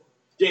you ask for.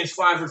 James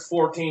 5, verse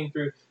 14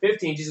 through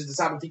 15, Jesus'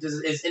 disciple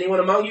teaches, is anyone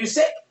among you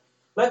sick?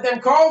 Let them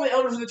call the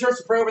elders of the church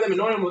to pray over them,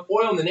 anoint them with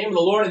oil in the name of the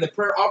Lord, and the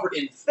prayer offered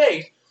in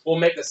faith will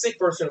make the sick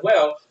person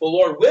well. The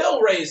Lord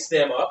will raise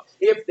them up.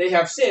 If they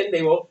have sinned,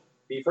 they will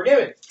be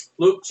forgiven.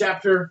 Luke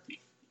chapter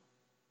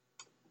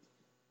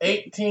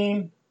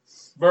 18,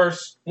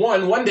 verse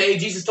 1. One day,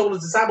 Jesus told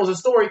his disciples a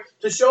story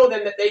to show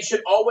them that they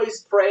should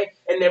always pray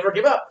and never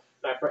give up.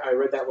 I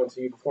read that one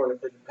to you before in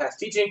the past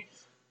teaching.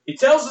 He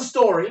tells the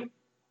story,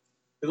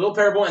 the little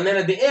parable, and then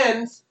at the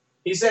end,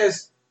 he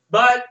says,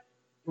 but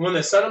when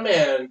the Son of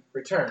Man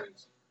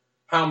returns,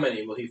 how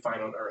many will he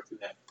find on earth who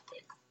have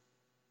faith?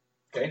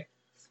 Okay?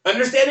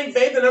 Understanding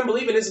faith and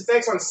unbelief and its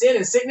effects on sin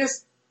and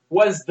sickness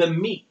was the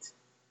meat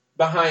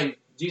behind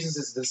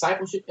Jesus'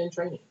 discipleship and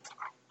training.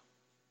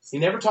 He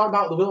never talked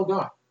about the will of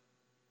God.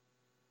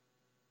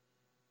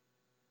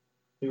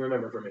 You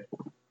remember for a minute.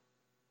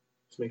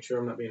 Just make sure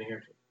I'm not being a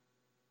heretic.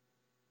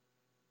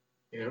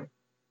 You know?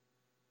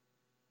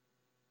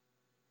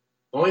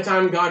 The only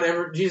time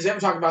Jesus ever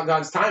talked about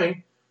God's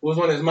timing was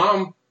when his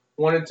mom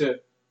wanted to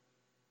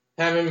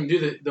have him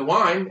do the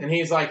wine, and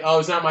he's like, oh,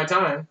 it's not my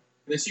time. And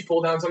then she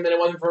pulled down something that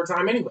wasn't for her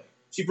time anyway.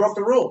 She broke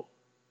the rule.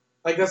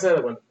 Like that's the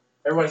other one.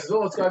 Everybody says,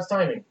 oh, it's God's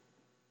timing.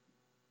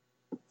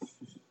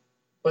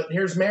 But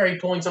here's Mary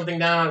pulling something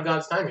down out of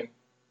God's timing.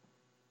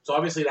 So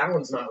obviously that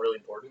one's not really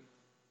important.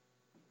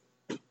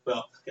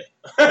 Well,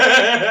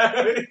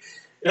 okay.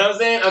 You know what I'm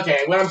saying? Okay,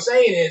 what I'm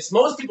saying is,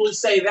 most people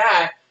say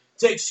that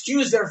to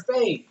excuse their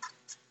faith.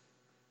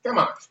 Come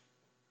on.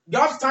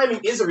 God's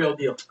timing is a real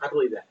deal. I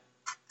believe that.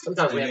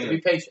 Sometimes we have to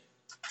be patient.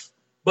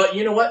 But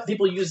you know what?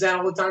 People use that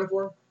all the time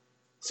for?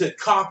 To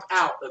cop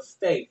out of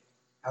faith.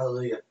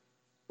 Hallelujah.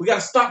 We got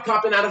to stop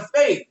copping out of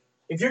faith.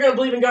 If you're going to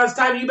believe in God's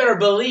timing, you better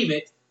believe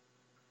it,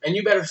 and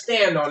you better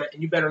stand on it,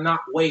 and you better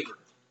not waver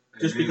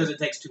just because it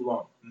takes too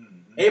long.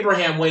 Mm-hmm.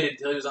 Abraham waited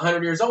until he was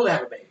 100 years old to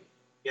have a baby.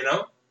 You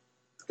know?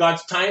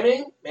 God's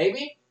timing,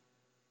 maybe.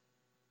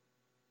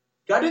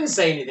 God didn't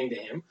say anything to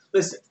him.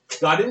 Listen,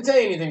 God didn't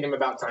say anything to him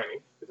about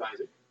timing with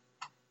Isaac.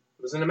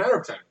 It wasn't a matter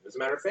of timing. It was a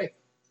matter of faith.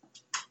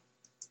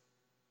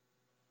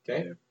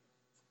 Okay?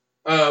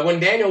 When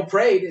Daniel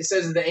prayed, it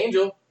says that the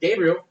angel,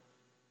 Gabriel,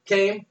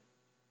 came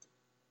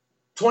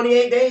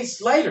 28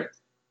 days later.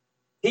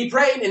 He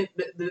prayed, and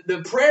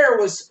the prayer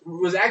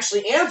was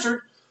actually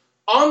answered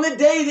on the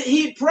day that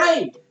he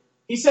prayed.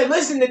 He said,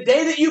 listen, the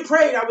day that you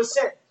prayed, I was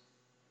sent.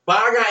 But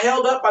I got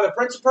held up by the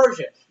prince of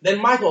Persia.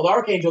 Then Michael, the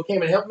archangel,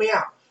 came and helped me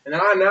out. And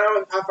then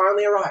I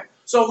finally arrived.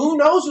 So who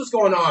knows what's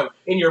going on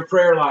in your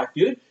prayer life,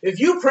 dude? If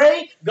you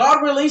pray,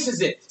 God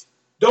releases it.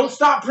 Don't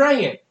stop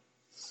praying.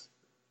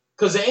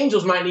 Because the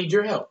angels might need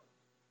your help.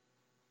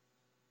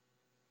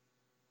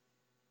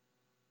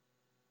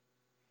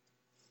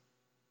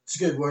 It's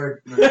a good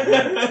word.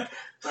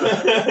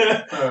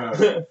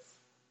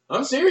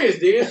 I'm serious,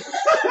 dude.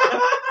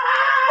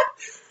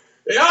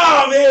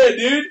 Oh, man,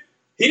 dude.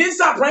 He didn't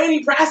stop praying.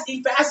 He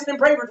fasted and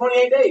prayed for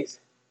 28 days.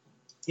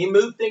 He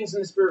moved things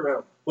in the spirit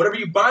realm. Whatever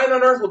you bind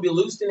on earth will be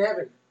loosed in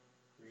heaven.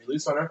 Whatever you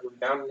loose on earth will be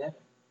bound in heaven.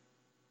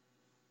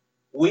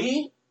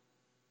 We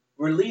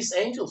release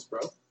angels, bro.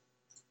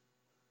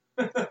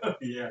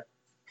 Yeah.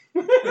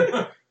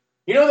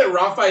 You know that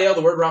Raphael,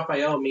 the word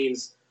Raphael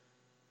means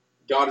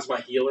God is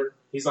my healer.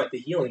 He's like the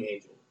healing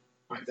angel.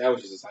 All right, that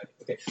was just a side.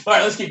 Okay. All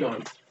right, let's keep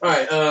going. All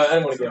right, I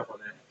don't want to get off on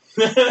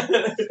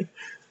that.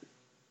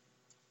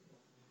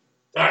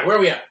 All right, where are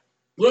we at?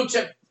 Luke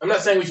chapter. I'm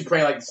not saying we should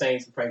pray like the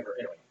saints and pray for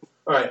anyway.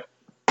 All right.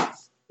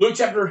 Luke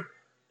chapter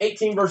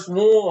 18, verse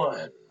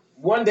 1.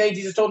 One day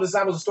Jesus told the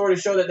disciples a story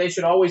to show that they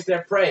should always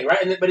pray,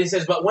 right? But he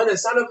says, but when the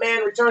Son of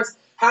Man returns,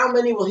 how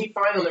many will he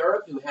find on the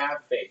earth who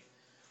have faith?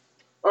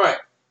 All right.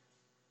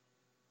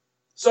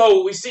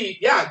 So we see,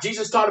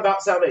 Jesus taught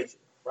about salvation,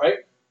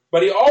 right?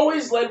 But he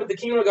always led with the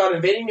kingdom of God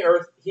invading the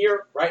earth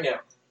here, right now.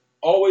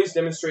 Always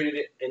demonstrated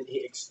it, and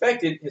he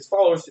expected his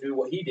followers to do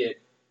what he did.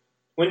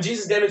 When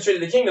Jesus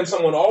demonstrated the kingdom,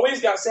 someone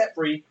always got set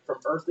free from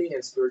earthly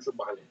and spiritual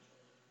bondage.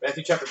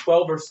 Matthew chapter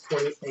 12, verse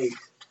 28.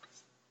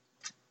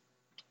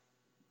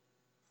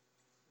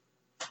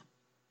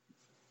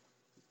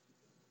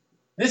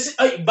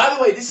 By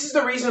the way, this is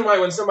the reason why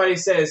when somebody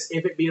says,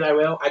 if it be thy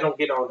will, I don't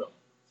get on them.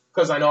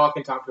 Because I know I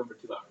can talk to them for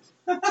 2 hours.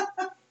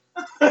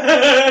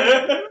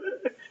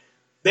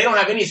 They don't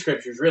have any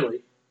scriptures,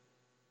 really.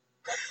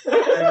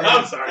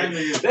 I'm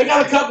sorry. They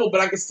got a couple,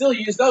 but I can still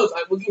use those.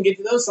 We can get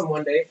to those some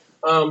one day.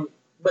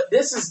 But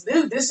this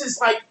is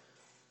like,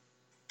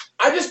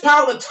 I just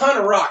piled a ton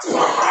of rocks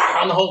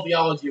on the whole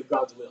theology of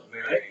God's will.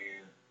 Right?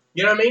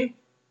 You know what I mean?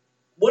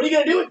 What are you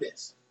going to do with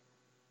this?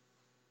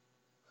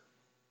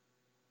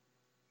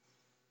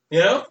 You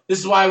know? This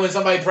is why when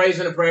somebody prays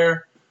in a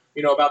prayer,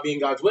 about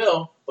being God's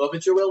will, well, if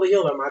it's your will to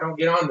heal them, I don't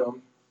get on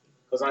them.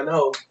 Because I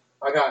know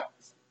I got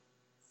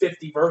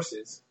 50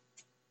 verses.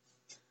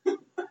 I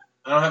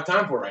don't have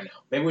time for it right now.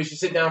 Maybe we should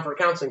sit down for a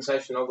counseling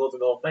session. I'll go through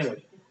the whole thing with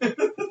you.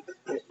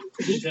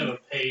 You should have a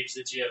page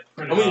that you have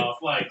printed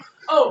off. Like,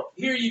 oh,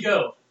 here you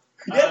go.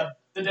 The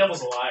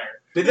devil's a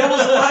liar. The devil's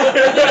a liar.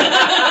 You know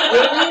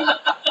what I mean?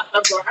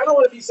 I'm sorry. I don't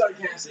want to be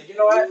sarcastic. You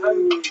know what?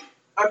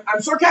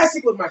 I'm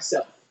sarcastic with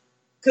myself.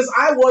 Because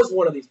I was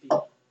one of these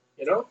people.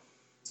 You know?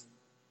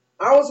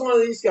 I was one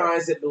of these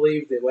guys that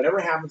believed that whatever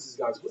happens is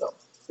God's will.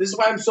 This is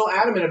why I'm so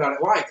adamant about it.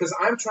 Why? Because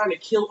I'm trying to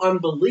kill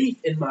unbelief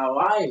in my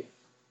life.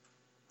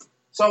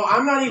 So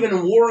I'm not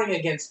even warring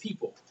against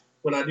people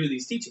when I do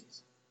these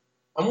teachings.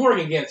 I'm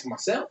warring against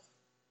myself.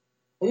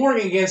 I'm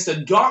warring against the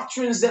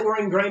doctrines that were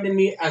ingrained in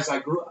me as I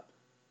grew up.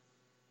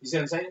 You see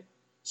what I'm saying?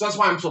 So that's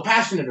why I'm so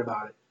passionate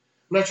about it.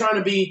 I'm not trying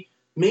to be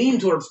mean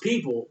towards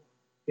people,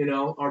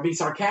 or be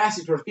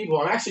sarcastic towards people.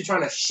 I'm actually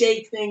trying to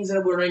shake things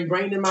that were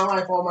ingrained in my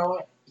life all my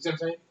life. You see what I'm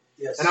saying?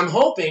 Yes. And I'm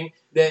hoping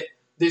that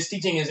this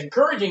teaching is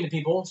encouraging to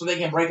people so they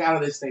can break out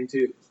of this thing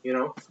too.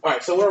 All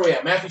right, so where are we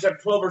at? Matthew chapter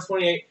 12, verse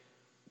 28.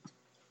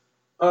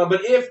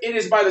 But if it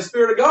is by the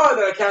Spirit of God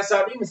that I cast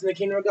out demons, then the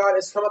kingdom of God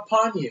has come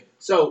upon you.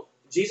 So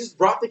Jesus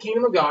brought the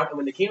kingdom of God, and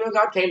when the kingdom of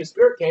God came, the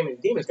Spirit came, and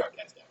demons got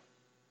cast out.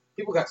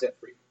 People got set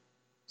free.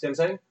 See what I'm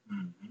saying?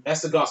 Mm-hmm.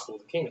 That's the gospel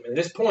of the kingdom. And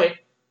this point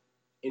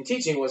in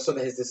teaching was so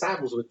that his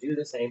disciples would do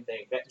the same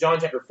thing. John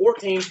chapter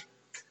 14,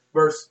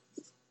 verse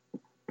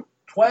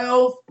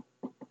 12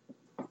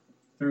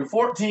 through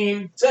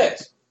 14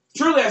 says,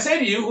 truly I say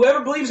to you,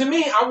 whoever believes in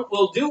me, I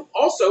will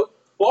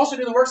also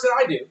do the works that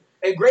I do.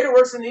 And greater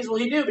works than these will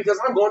he do because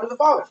I'm going to the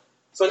Father.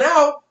 So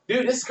now,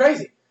 dude, this is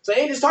crazy. So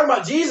ain't just talking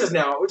about Jesus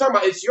now. We're talking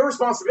about it's your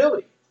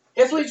responsibility.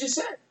 That's what he just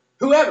said.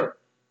 Whoever.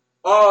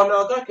 Oh,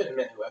 no, God couldn't have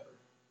meant whoever.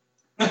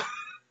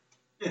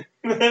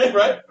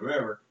 Right?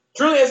 Whoever.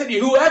 Truly I said to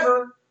you,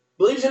 whoever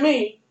believes in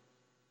me,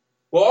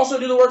 will also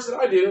do the works that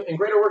I do, and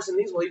greater works than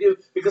these will he do,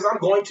 because I'm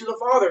going to the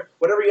Father.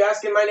 Whatever you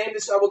ask in my name,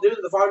 this I will do,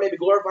 that the Father may be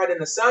glorified in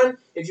the Son.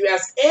 If you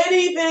ask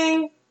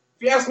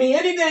me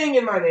anything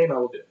in my name, I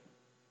will do it.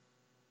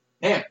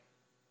 Man,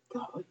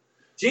 God,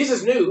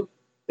 Jesus knew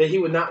that he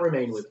would not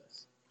remain with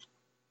us.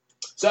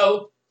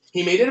 So,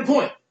 he made it a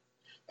point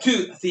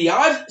to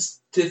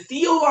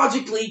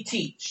theologically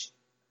teach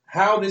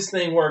how this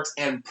thing works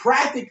and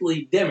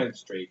practically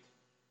demonstrate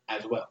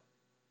as well.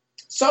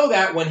 So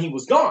that when he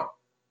was gone,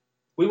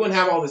 we wouldn't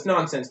have all this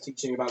nonsense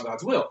teaching about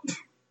God's will.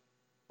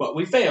 But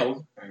we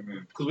failed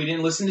because we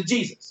didn't listen to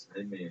Jesus.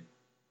 Amen.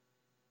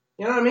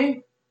 You know what I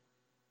mean?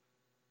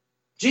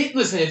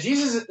 Listen, if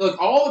Jesus,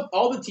 look,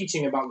 all the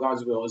teaching about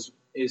God's will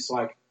is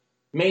like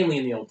mainly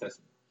in the Old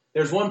Testament.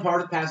 There's one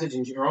part of the passage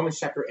in Romans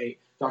chapter 8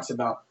 talks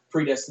about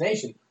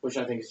predestination, which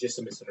I think is just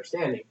a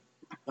misunderstanding.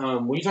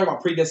 When you talk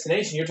about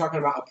predestination, you're talking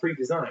about a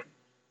pre-design.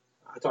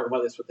 I talk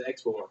about this with the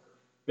Expo marker.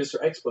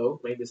 Mr.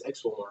 Expo made this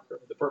Expo marker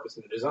with the purpose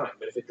and the design,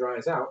 but if it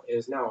dries out, it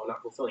is now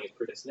not fulfilling its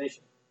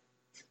predestination,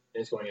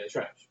 and it's going in the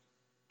trash.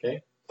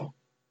 Okay?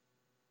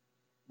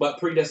 But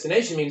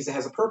predestination means it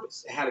has a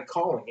purpose. It had a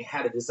calling. It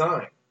had a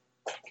design.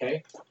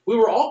 Okay? We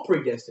were all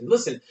predestined.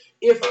 Listen,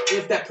 if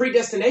that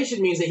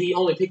predestination means that he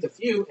only picked a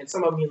few and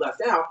some of them he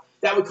left out,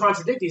 that would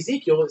contradict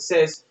Ezekiel. It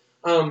says,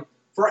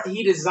 for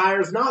he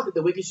desires not that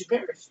the wicked should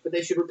perish, but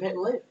they should repent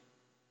and live.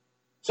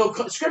 So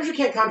Scripture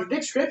can't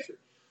contradict Scripture.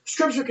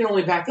 Scripture can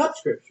only back up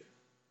Scripture.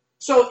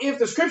 So if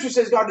the Scripture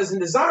says God doesn't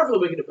desire for the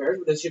wicked to perish,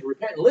 but they should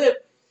repent and live,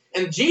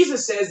 and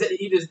Jesus says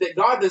that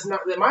God does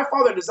not, that my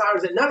Father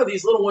desires that none of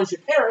these little ones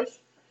should perish,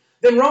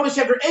 then Romans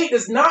chapter 8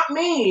 does not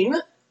mean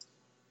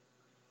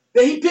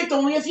that he picked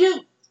only a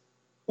few.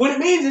 What it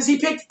means is he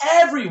picked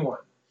everyone.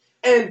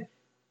 And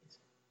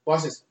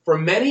watch this. For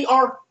many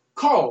are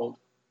called,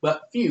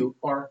 but few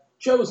are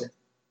chosen.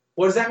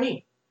 What does that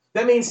mean?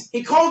 That means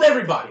he called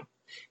everybody.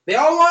 They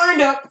all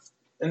lined up,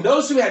 and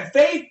those who had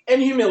faith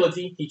and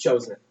humility, he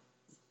chose them.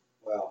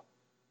 Wow.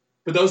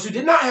 But those who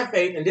did not have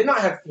faith and did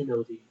not have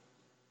humility,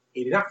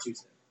 he did not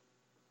choose them.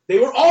 They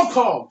were all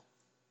called.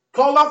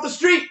 Called off the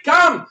street.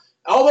 Come.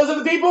 All those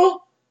other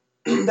people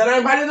that I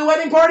invited to the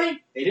wedding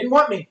party, they didn't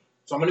want me.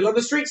 So I'm going to go to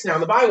the streets now,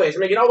 in the byways. I'm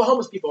going to get all the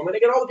homeless people. I'm going to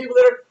get all the people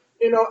that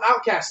are,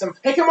 outcasts.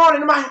 Hey, come on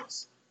into my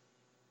house.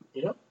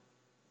 And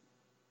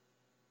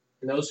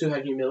those who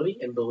had humility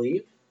and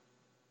believed,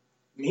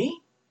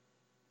 me,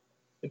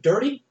 a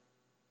dirty,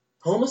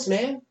 homeless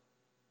man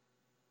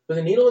with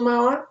a needle in my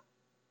arm,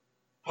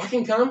 I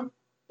can come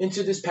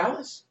into this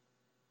palace.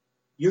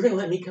 You're going to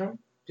let me come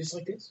just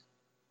like this?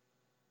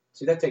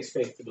 See, that takes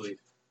faith to believe.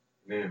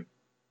 Amen.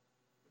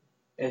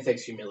 And it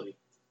takes humility.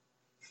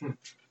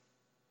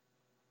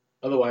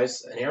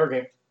 Otherwise, an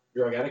arrogant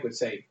drug addict would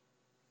say,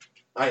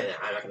 I'm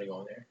not going to go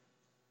in there.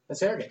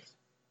 That's arrogance.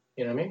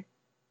 You know what I mean?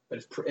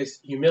 But it's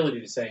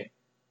humility to say,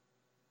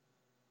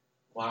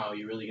 wow,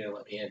 you're really going to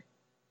let me in.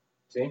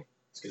 See?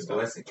 It's a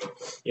blessing.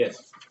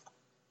 Yes.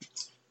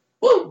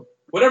 Woo!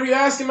 Whatever you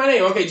ask in my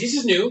name. Okay,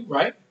 Jesus knew,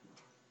 right,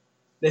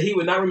 that he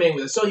would not remain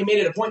with us. So he made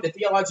it a point to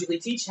theologically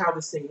teach how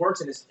this thing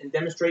works and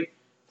demonstrate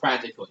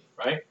practically,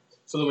 right?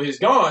 So that when he's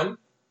gone,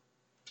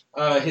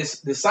 his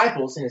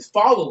disciples and his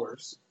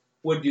followers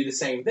would do the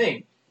same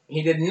thing.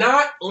 He did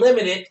not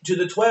limit it to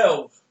the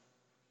 12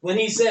 when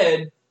he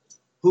said,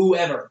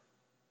 whoever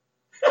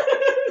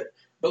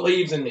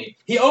believes in me.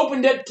 He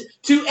opened it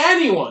to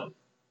anyone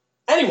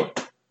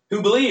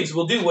who believes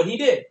will do what he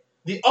did.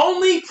 The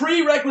only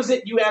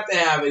prerequisite you have to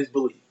have is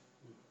belief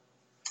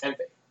and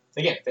faith.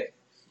 Again, faith.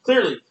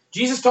 Clearly,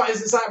 Jesus taught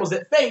his disciples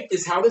that faith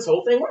is how this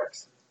whole thing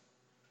works.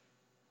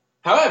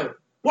 However,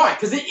 why?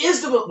 Because it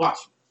is the, watch,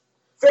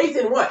 faith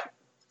in what?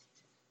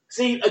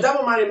 See, a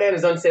double-minded man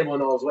is unstable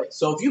in all his ways.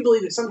 So if you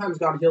believe that sometimes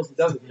God heals and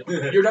doesn't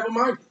heal, you're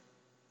double-minded.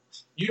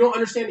 You don't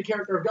understand the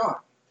character of God.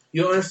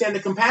 You don't understand the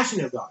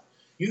compassion of God.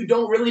 You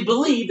don't really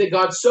believe that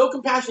God's so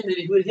compassionate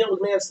that he would heal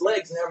a man's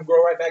legs and have him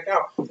grow right back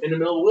out in the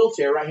middle of a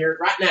wheelchair right here,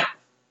 right now.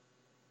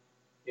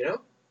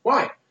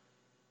 Why?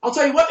 I'll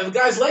tell you what, if a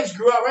guy's legs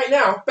grew out right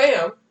now,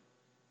 bam,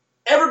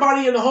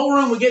 everybody in the whole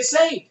room would get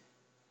saved.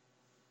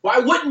 Why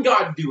wouldn't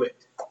God do it?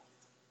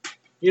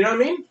 You know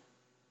what I mean?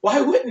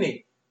 Why wouldn't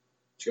he?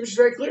 Scripture's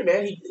very clear,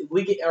 man.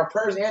 We get our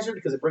prayers answered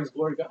because it brings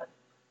glory to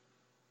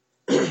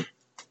God.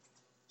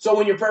 So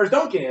when your prayers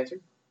don't get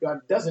answered,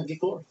 God doesn't get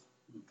glory.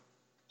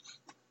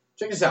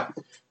 Check this out.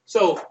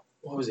 So,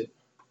 what was it?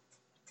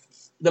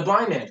 The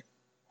blind man.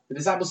 The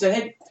disciples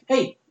said,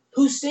 hey,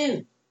 whose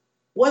sin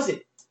was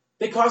it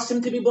that caused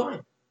him to be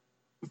blind?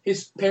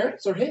 His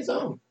parents or his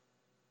own?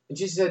 And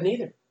Jesus said,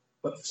 neither.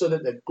 But so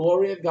that the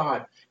glory of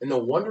God and the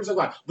wonders of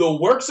God, the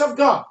works of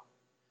God,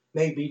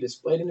 may be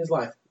displayed in his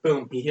life.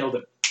 Boom, he healed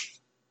him.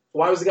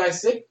 Why was the guy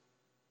sick?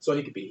 So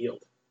he could be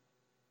healed.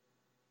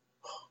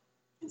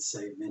 And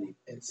save many.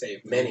 And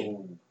save many.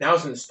 Now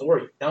it's in the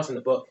story. Now it's in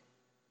the book.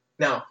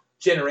 Now,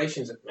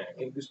 generations of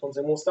man. Goosebumps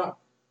and we'll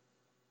stop.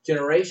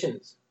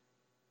 Generations.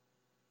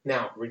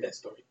 Now, read that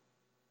story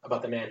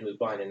about the man who was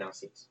blind and now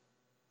sees.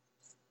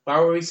 Why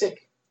were we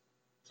sick?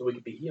 So we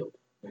could be healed.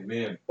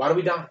 Amen. Why do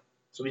we die?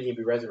 So we can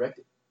be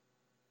resurrected.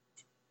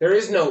 There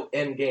is no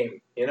end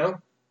game, you know?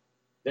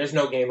 There's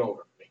no game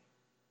over for me.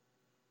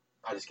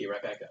 I just get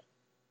right back up.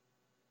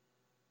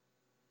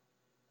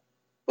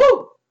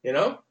 Woo! You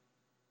know?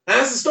 And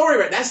that's the story,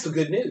 right? That's the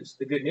good news.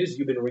 The good news is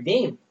you've been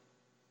redeemed.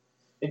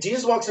 If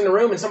Jesus walks in the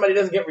room and somebody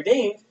doesn't get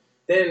redeemed,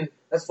 then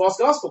that's false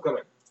gospel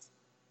coming.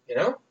 You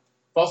know?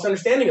 False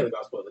understanding of the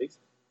gospel, at least.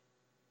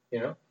 You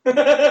know?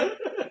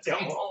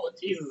 Come on,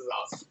 Jesus is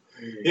awesome.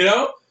 You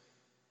know?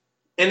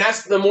 And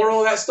that's the moral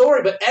of that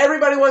story. But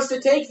everybody wants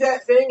to take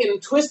that thing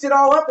and twist it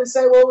all up and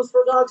say, well, it was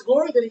for God's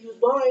glory that he was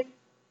blind.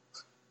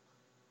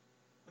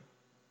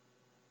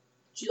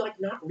 Did you,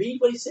 not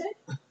read what he said?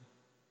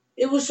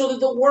 It was so that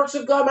the works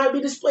of God might be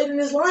displayed in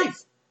his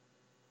life.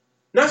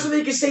 Not so that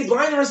he could stay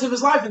blind the rest of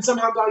his life and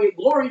somehow God get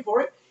glory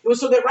for it. It was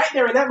so that right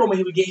there in that moment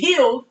he would get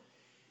healed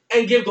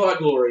and give God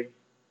glory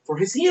for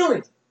his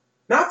healing.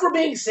 Not for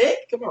being sick.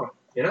 Come on,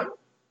 you know?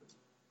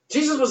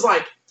 Jesus was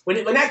like, when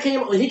he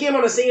came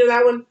on the scene of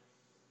that one,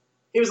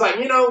 he was like,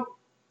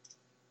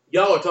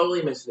 y'all are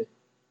totally missing it.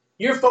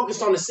 You're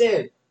focused on the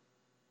sin.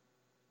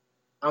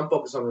 I'm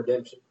focused on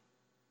redemption.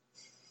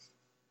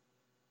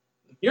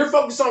 You're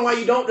focused on why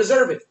you don't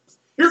deserve it.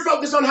 You're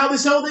focused on how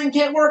this whole thing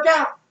can't work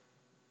out.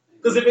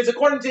 Because if it's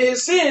according to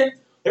his sin,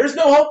 there's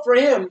no hope for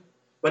him.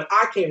 But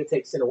I came to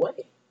take sin away.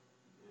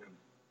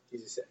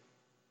 Jesus said.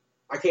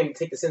 I came to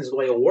take the sins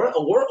away.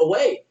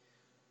 Away.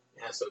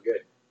 Yeah, that's so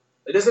good.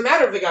 It doesn't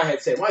matter if the guy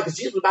had sin. Why? Because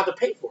Jesus was about to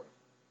pay for it.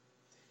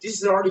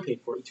 Jesus had already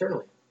paid for it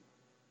eternally.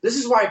 This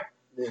is why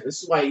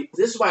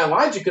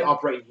Elijah could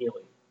operate in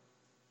healing.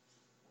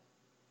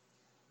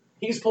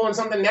 He was pulling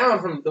something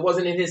down that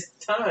wasn't in his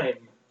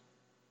time.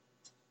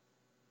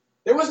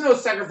 There was no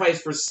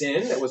sacrifice for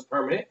sin that was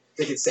permanent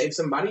that could save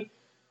somebody.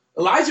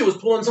 Elijah was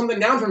pulling something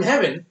down from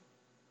heaven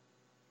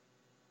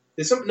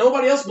that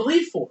nobody else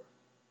believed for.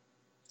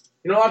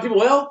 You know, a lot of people,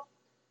 well,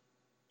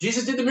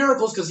 Jesus did the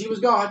miracles because he was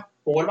God.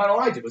 Well, what about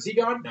Elijah? Was he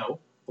God? No.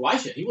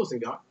 Elisha, he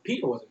wasn't God.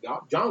 Peter wasn't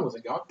God. John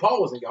wasn't God.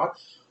 Paul wasn't God.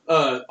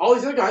 All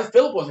these other guys,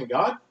 Philip wasn't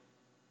God.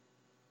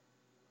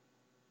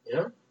 You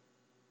know?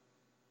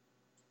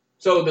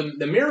 So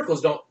the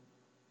miracles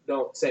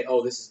don't say,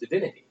 oh, this is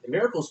divinity. The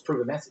miracles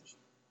prove a message.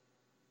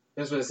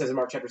 That's what it says in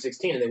Mark chapter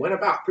 16. And they went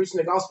about preaching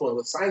the gospel and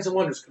with signs and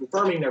wonders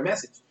confirming their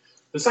message.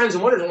 The signs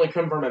and wonders only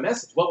confirm a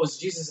message. What was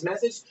Jesus'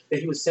 message? That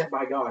he was sent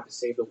by God to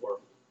save the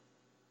world.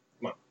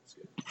 Come on. That's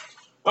good.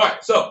 All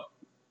right, so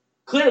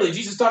clearly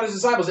Jesus taught his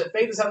disciples that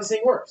faith is how this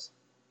thing works.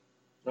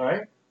 All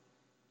right?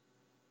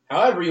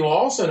 However, you will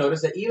also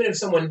notice that even if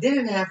someone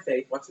didn't have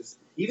faith, watch this,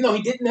 even though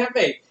he didn't have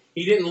faith,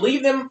 he didn't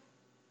leave them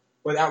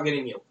without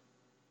getting healed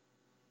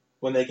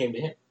when they came to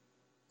him.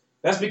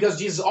 That's because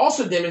Jesus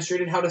also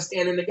demonstrated how to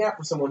stand in the gap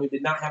for someone who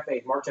did not have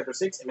faith. Mark chapter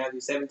 6 and Matthew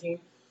 17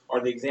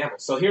 are the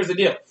examples. So here's the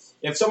deal.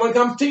 If someone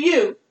comes to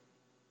you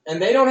and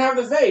they don't have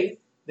the faith,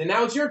 then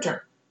now it's your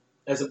turn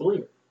as a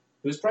believer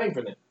who's praying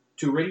for them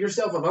to rid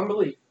yourself of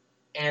unbelief,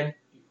 and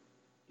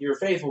your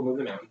faith will move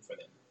the mountain for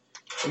them.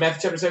 In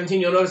Matthew chapter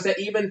 17, you'll notice that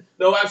even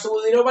though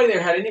absolutely nobody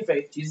there had any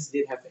faith, Jesus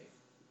did have faith.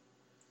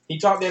 He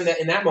taught them that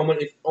in that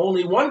moment, if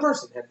only one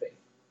person had faith,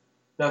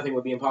 nothing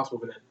would be impossible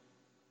for them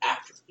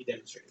after he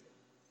demonstrated it.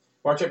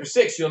 Mark chapter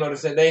 6, you'll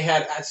notice that they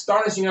had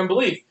astonishing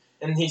unbelief,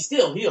 and he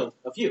still healed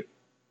a few.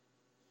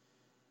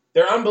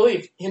 Their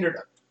unbelief hindered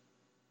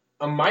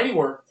a mighty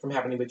work from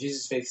happening, but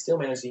Jesus' faith still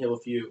managed to heal a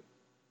few.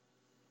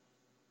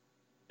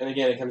 And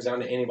again, it comes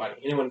down to anybody.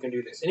 Anyone can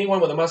do this.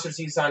 Anyone with a mustard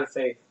seed sign of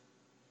faith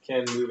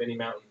can move any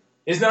mountain.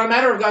 It's not a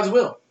matter of God's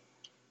will.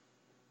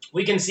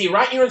 We can see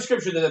right here in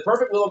Scripture that the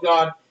perfect will of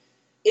God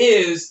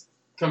is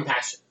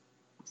compassion.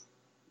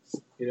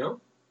 You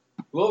know?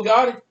 The will of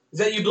God is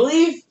that you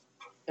believe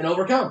and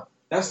overcome.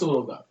 That's the will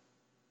of God.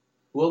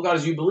 The will of God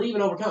is you believe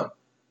and overcome.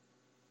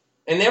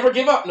 And never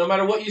give up, no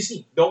matter what you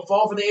see. Don't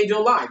fall for the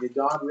age-old lie. Did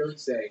God really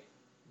say?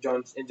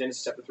 In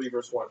Genesis chapter 3,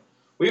 verse 1.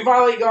 We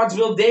violate God's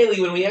will daily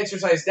when we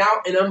exercise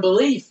doubt and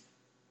unbelief.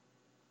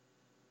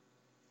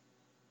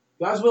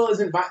 God's will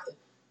isn't...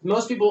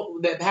 Most people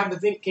that have the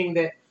thinking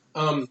that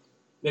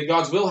that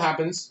God's will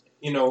happens,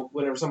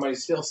 whenever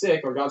somebody's still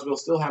sick, or God's will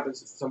still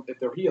happens if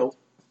they're healed,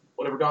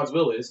 whatever God's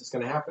will is, it's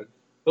going to happen.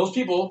 Those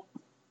people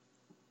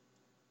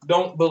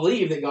don't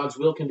believe that God's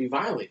will can be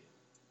violated.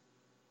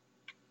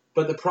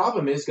 But the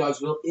problem is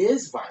God's will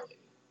is violated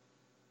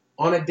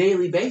on a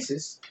daily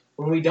basis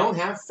when we don't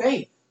have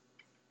faith.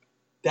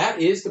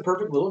 That is the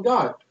perfect will of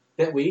God,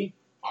 that we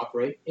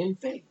operate in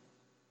faith.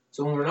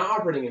 So when we're not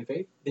operating in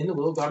faith, then the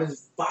will of God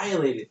is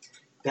violated.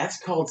 That's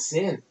called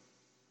sin.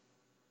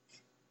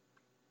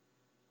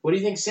 What do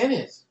you think sin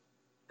is?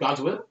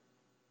 God's will?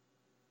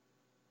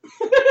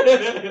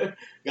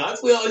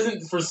 God's will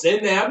isn't for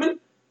sin to happen.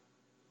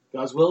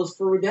 God's will is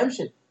for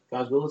redemption.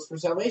 God's will is for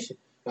salvation.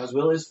 God's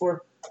will is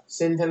for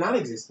sin to not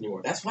exist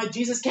anymore. That's why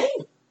Jesus came,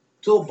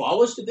 to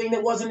abolish the thing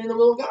that wasn't in the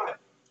will of God.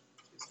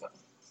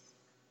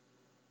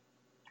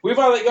 We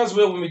violate God's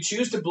will when we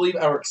choose to believe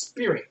our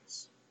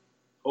experience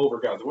over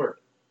God's word.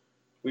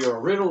 We are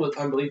riddled with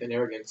unbelief and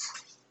arrogance.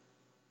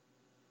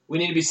 We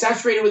need to be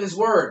saturated with His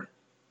word.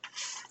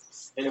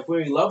 And if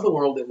we love the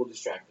world, it will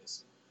distract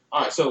us.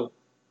 All right, so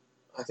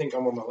I think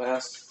I'm on my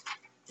last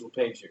little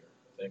page here,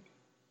 I think.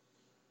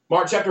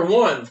 Mark chapter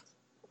 1,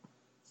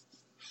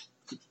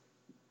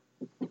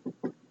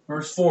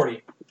 verse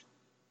 40.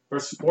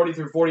 Verse 40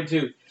 through 42.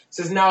 It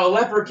says, Now a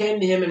leper came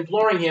to him,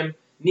 imploring him,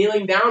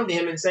 kneeling down to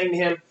him and saying to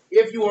him,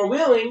 If you are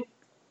willing,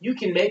 you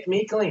can make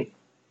me clean.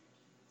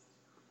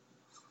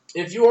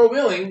 If you are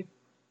willing,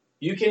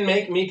 you can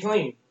make me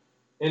clean.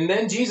 And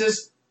then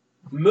Jesus,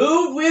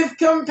 moved with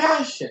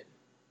compassion,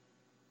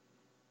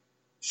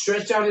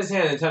 stretched out his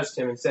hand and touched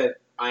him and said,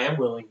 I am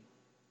willing,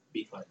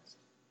 be cleansed.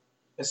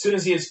 As soon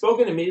as he had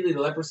spoken, immediately the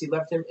leprosy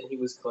left him and he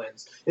was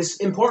cleansed. It's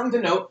important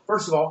to note,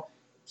 first of all,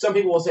 some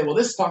people will say, well,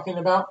 this is talking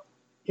about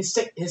his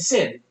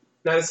sin,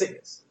 not his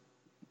sickness.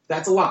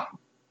 That's a lie.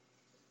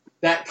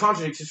 That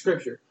contradicts the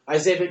Scripture.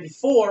 Isaiah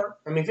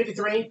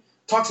 53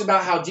 talks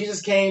about how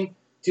Jesus came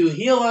to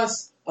heal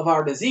us of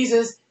our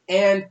diseases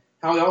and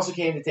how he also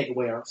came to take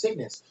away our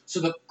sickness.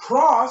 So the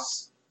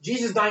cross,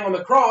 Jesus dying on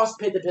the cross,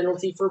 paid the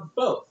penalty for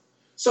both.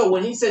 So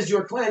when he says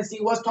you're cleansed,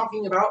 he was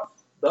talking about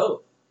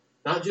both,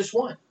 not just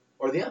one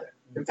or the other.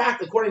 In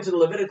fact, according to the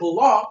Levitical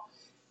law,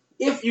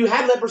 if you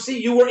had leprosy,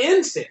 you were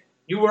in sin.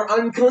 You were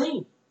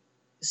unclean.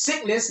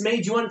 Sickness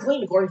made you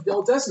unclean, according to the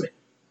Old Testament.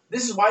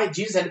 This is why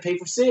Jesus had to pay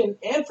for sin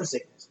and for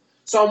sickness.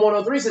 Psalm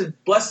 103 says,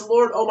 Bless the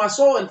Lord, O my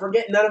soul, and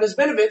forget none of his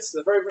benefits.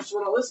 The very first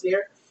one I'll list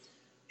here.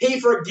 He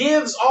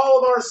forgives all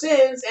of our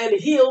sins and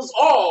heals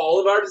all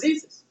of our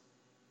diseases.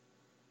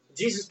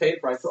 Jesus paid the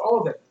price for all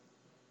of them.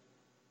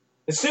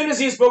 As soon as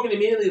he had spoken,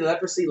 immediately the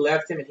leprosy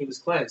left him and he was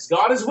cleansed.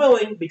 God is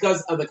willing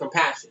because of the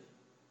compassion.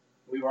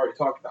 We've already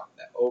talked about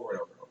that over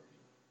and over and over.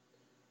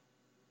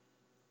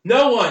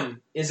 No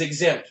one is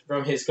exempt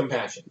from his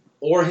compassion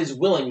or his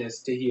willingness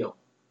to heal.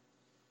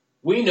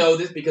 We know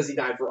this because he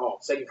died for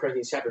all. 2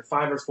 Corinthians chapter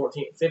 5, verse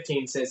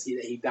 15 says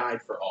that he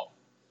died for all.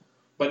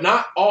 But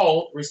not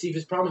all receive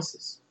his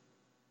promises.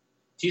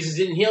 Jesus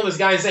didn't heal this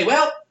guy and say,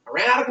 well, I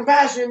ran out of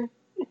compassion.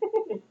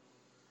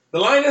 The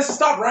line has to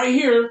stop right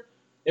here.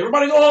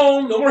 Everybody go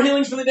home. No more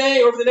healings for the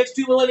day or for the next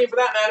 2 millennia for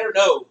that matter.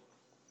 No.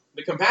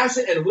 The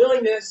compassion and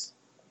willingness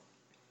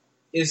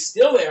is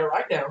still there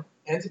right now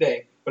and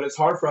today, but it's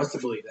hard for us to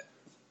believe that.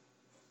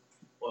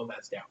 Well,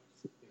 that's doubt.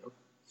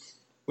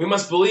 We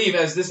must believe,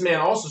 as this man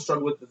also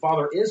struggled with, the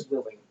Father is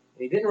willing.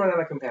 And he didn't run out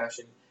of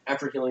compassion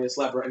after healing this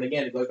leper. And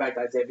again, it goes back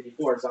to Isaiah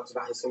 54. It talks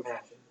about his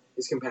compassion.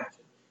 His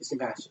compassion. His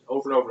compassion.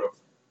 Over and over and over.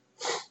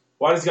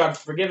 Why does God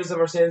forgive us of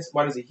our sins?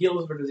 Why does he heal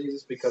us of our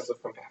diseases? Because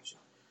of compassion.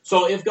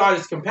 So if God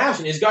is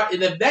compassion,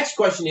 the next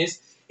question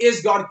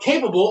is God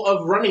capable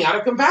of running out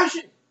of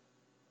compassion?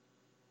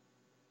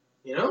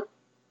 You know?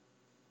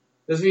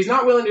 Because if he's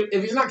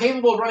not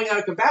capable of running out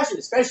of compassion,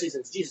 especially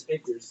since Jesus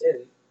paid for your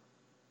sin.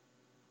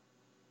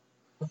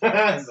 So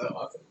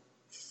awesome.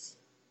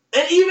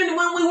 And even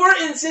when we were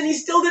in sin, he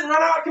still didn't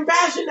run out of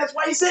compassion. That's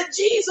why he sent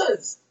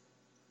Jesus.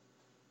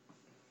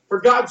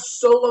 For God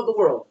so loved the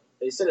world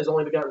that he sent his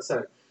only begotten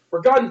Son. For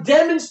God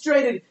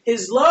demonstrated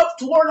his love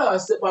toward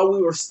us that while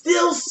we were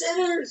still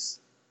sinners,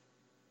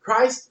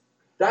 Christ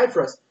died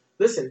for us.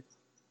 Listen,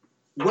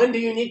 when do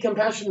you need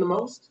compassion the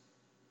most?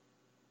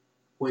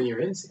 When you're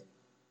in sin.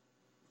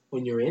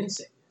 When you're in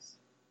sickness.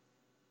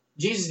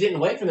 Jesus didn't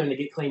wait for them to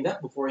get cleaned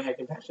up before he had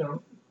compassion on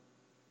them.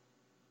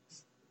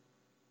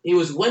 It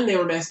was when they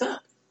were messed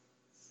up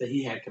that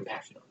he had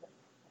compassion on them.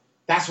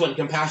 That's when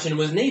compassion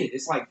was needed.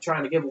 It's like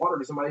trying to give water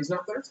to somebody who's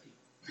not thirsty.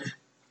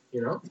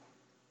 You know?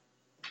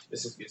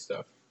 This is good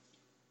stuff.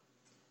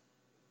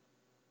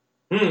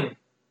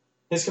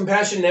 His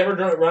compassion never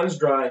runs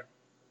dry.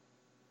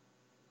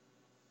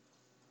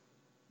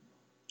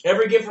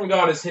 Every gift from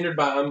God is hindered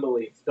by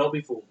unbelief. Don't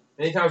be fooled.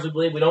 Many times we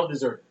believe we don't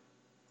deserve it.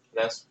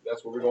 That's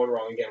where we're going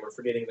wrong again. We're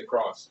forgetting the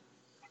cross.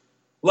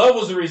 Love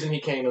was the reason he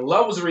came, and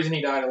love was the reason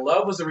he died, and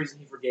love was the reason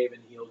he forgave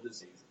and healed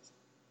diseases.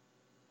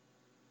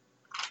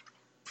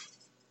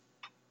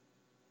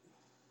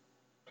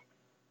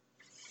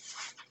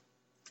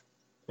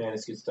 Man,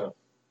 it's good stuff.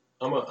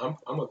 I'm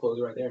gonna close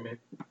it right there, man.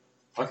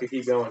 I could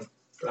keep going,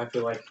 but I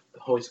feel like the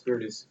Holy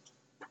Spirit is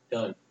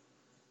done.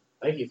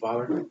 Thank you,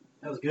 Father.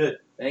 That was good.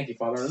 Thank you,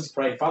 Father. Let's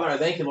pray. Father, I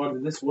thank you, Lord,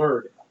 that this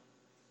word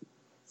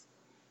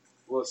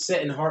will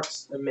set in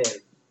hearts of men,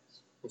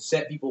 will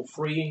set people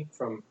free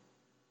from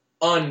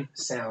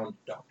unsound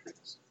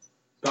doctrines.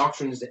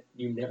 Doctrines that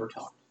you never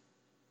taught.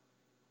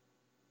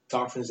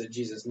 Doctrines that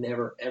Jesus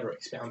never, ever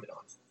expounded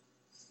on.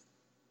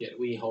 Yet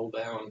we hold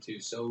down to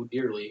so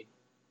dearly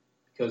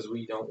because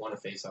we don't want to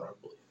face our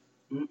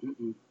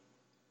unbelief.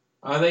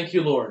 I thank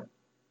you, Lord,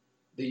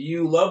 that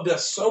you loved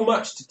us so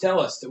much to tell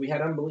us that we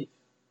had unbelief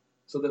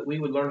so that we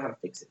would learn how to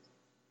fix it.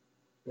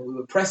 That we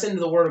would press into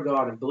the Word of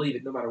God and believe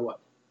it no matter what.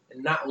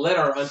 And not let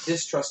our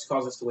distrust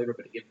cause us to waver,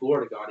 but to give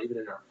glory to God even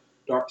in our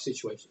dark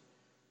situation.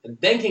 And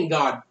thanking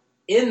God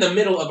in the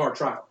middle of our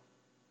trial.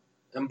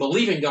 And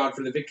believing God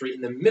for the victory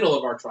in the middle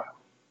of our trial.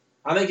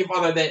 I thank you,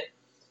 Father,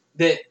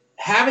 that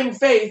having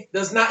faith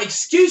does not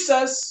excuse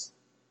us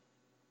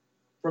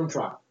from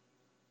trial.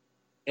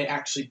 It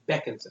actually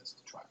beckons us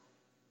to trial.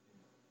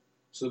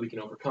 So that we can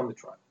overcome the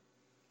trial.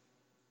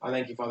 I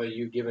thank you, Father,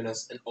 you've given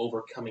us an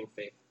overcoming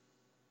faith.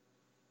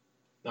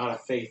 not a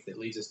faith that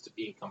leads us to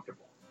being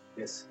comfortable.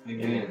 Yes. In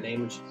the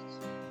name of Jesus.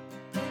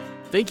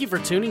 Thank you for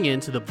tuning in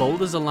to the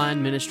Bold as a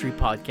Lion Ministry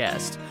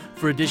podcast.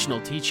 For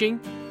additional teaching,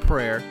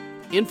 prayer,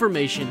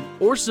 information,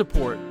 or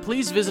support,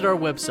 please visit our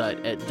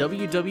website at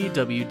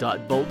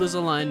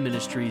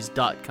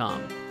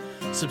www.boldasalignministries.com.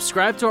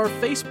 Subscribe to our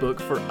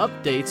Facebook for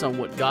updates on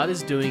what God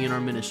is doing in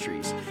our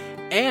ministries,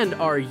 and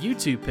our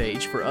YouTube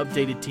page for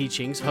updated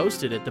teachings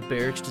hosted at the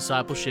Barracks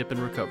Discipleship and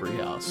Recovery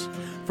House.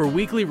 For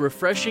weekly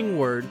refreshing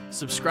word,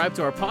 subscribe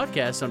to our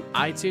podcast on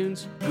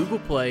iTunes, Google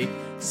Play,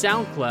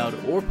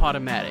 SoundCloud, or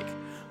Podomatic.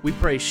 We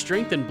pray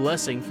strength and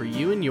blessing for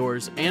you and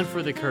yours, and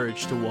for the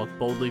courage to walk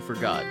boldly for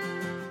God.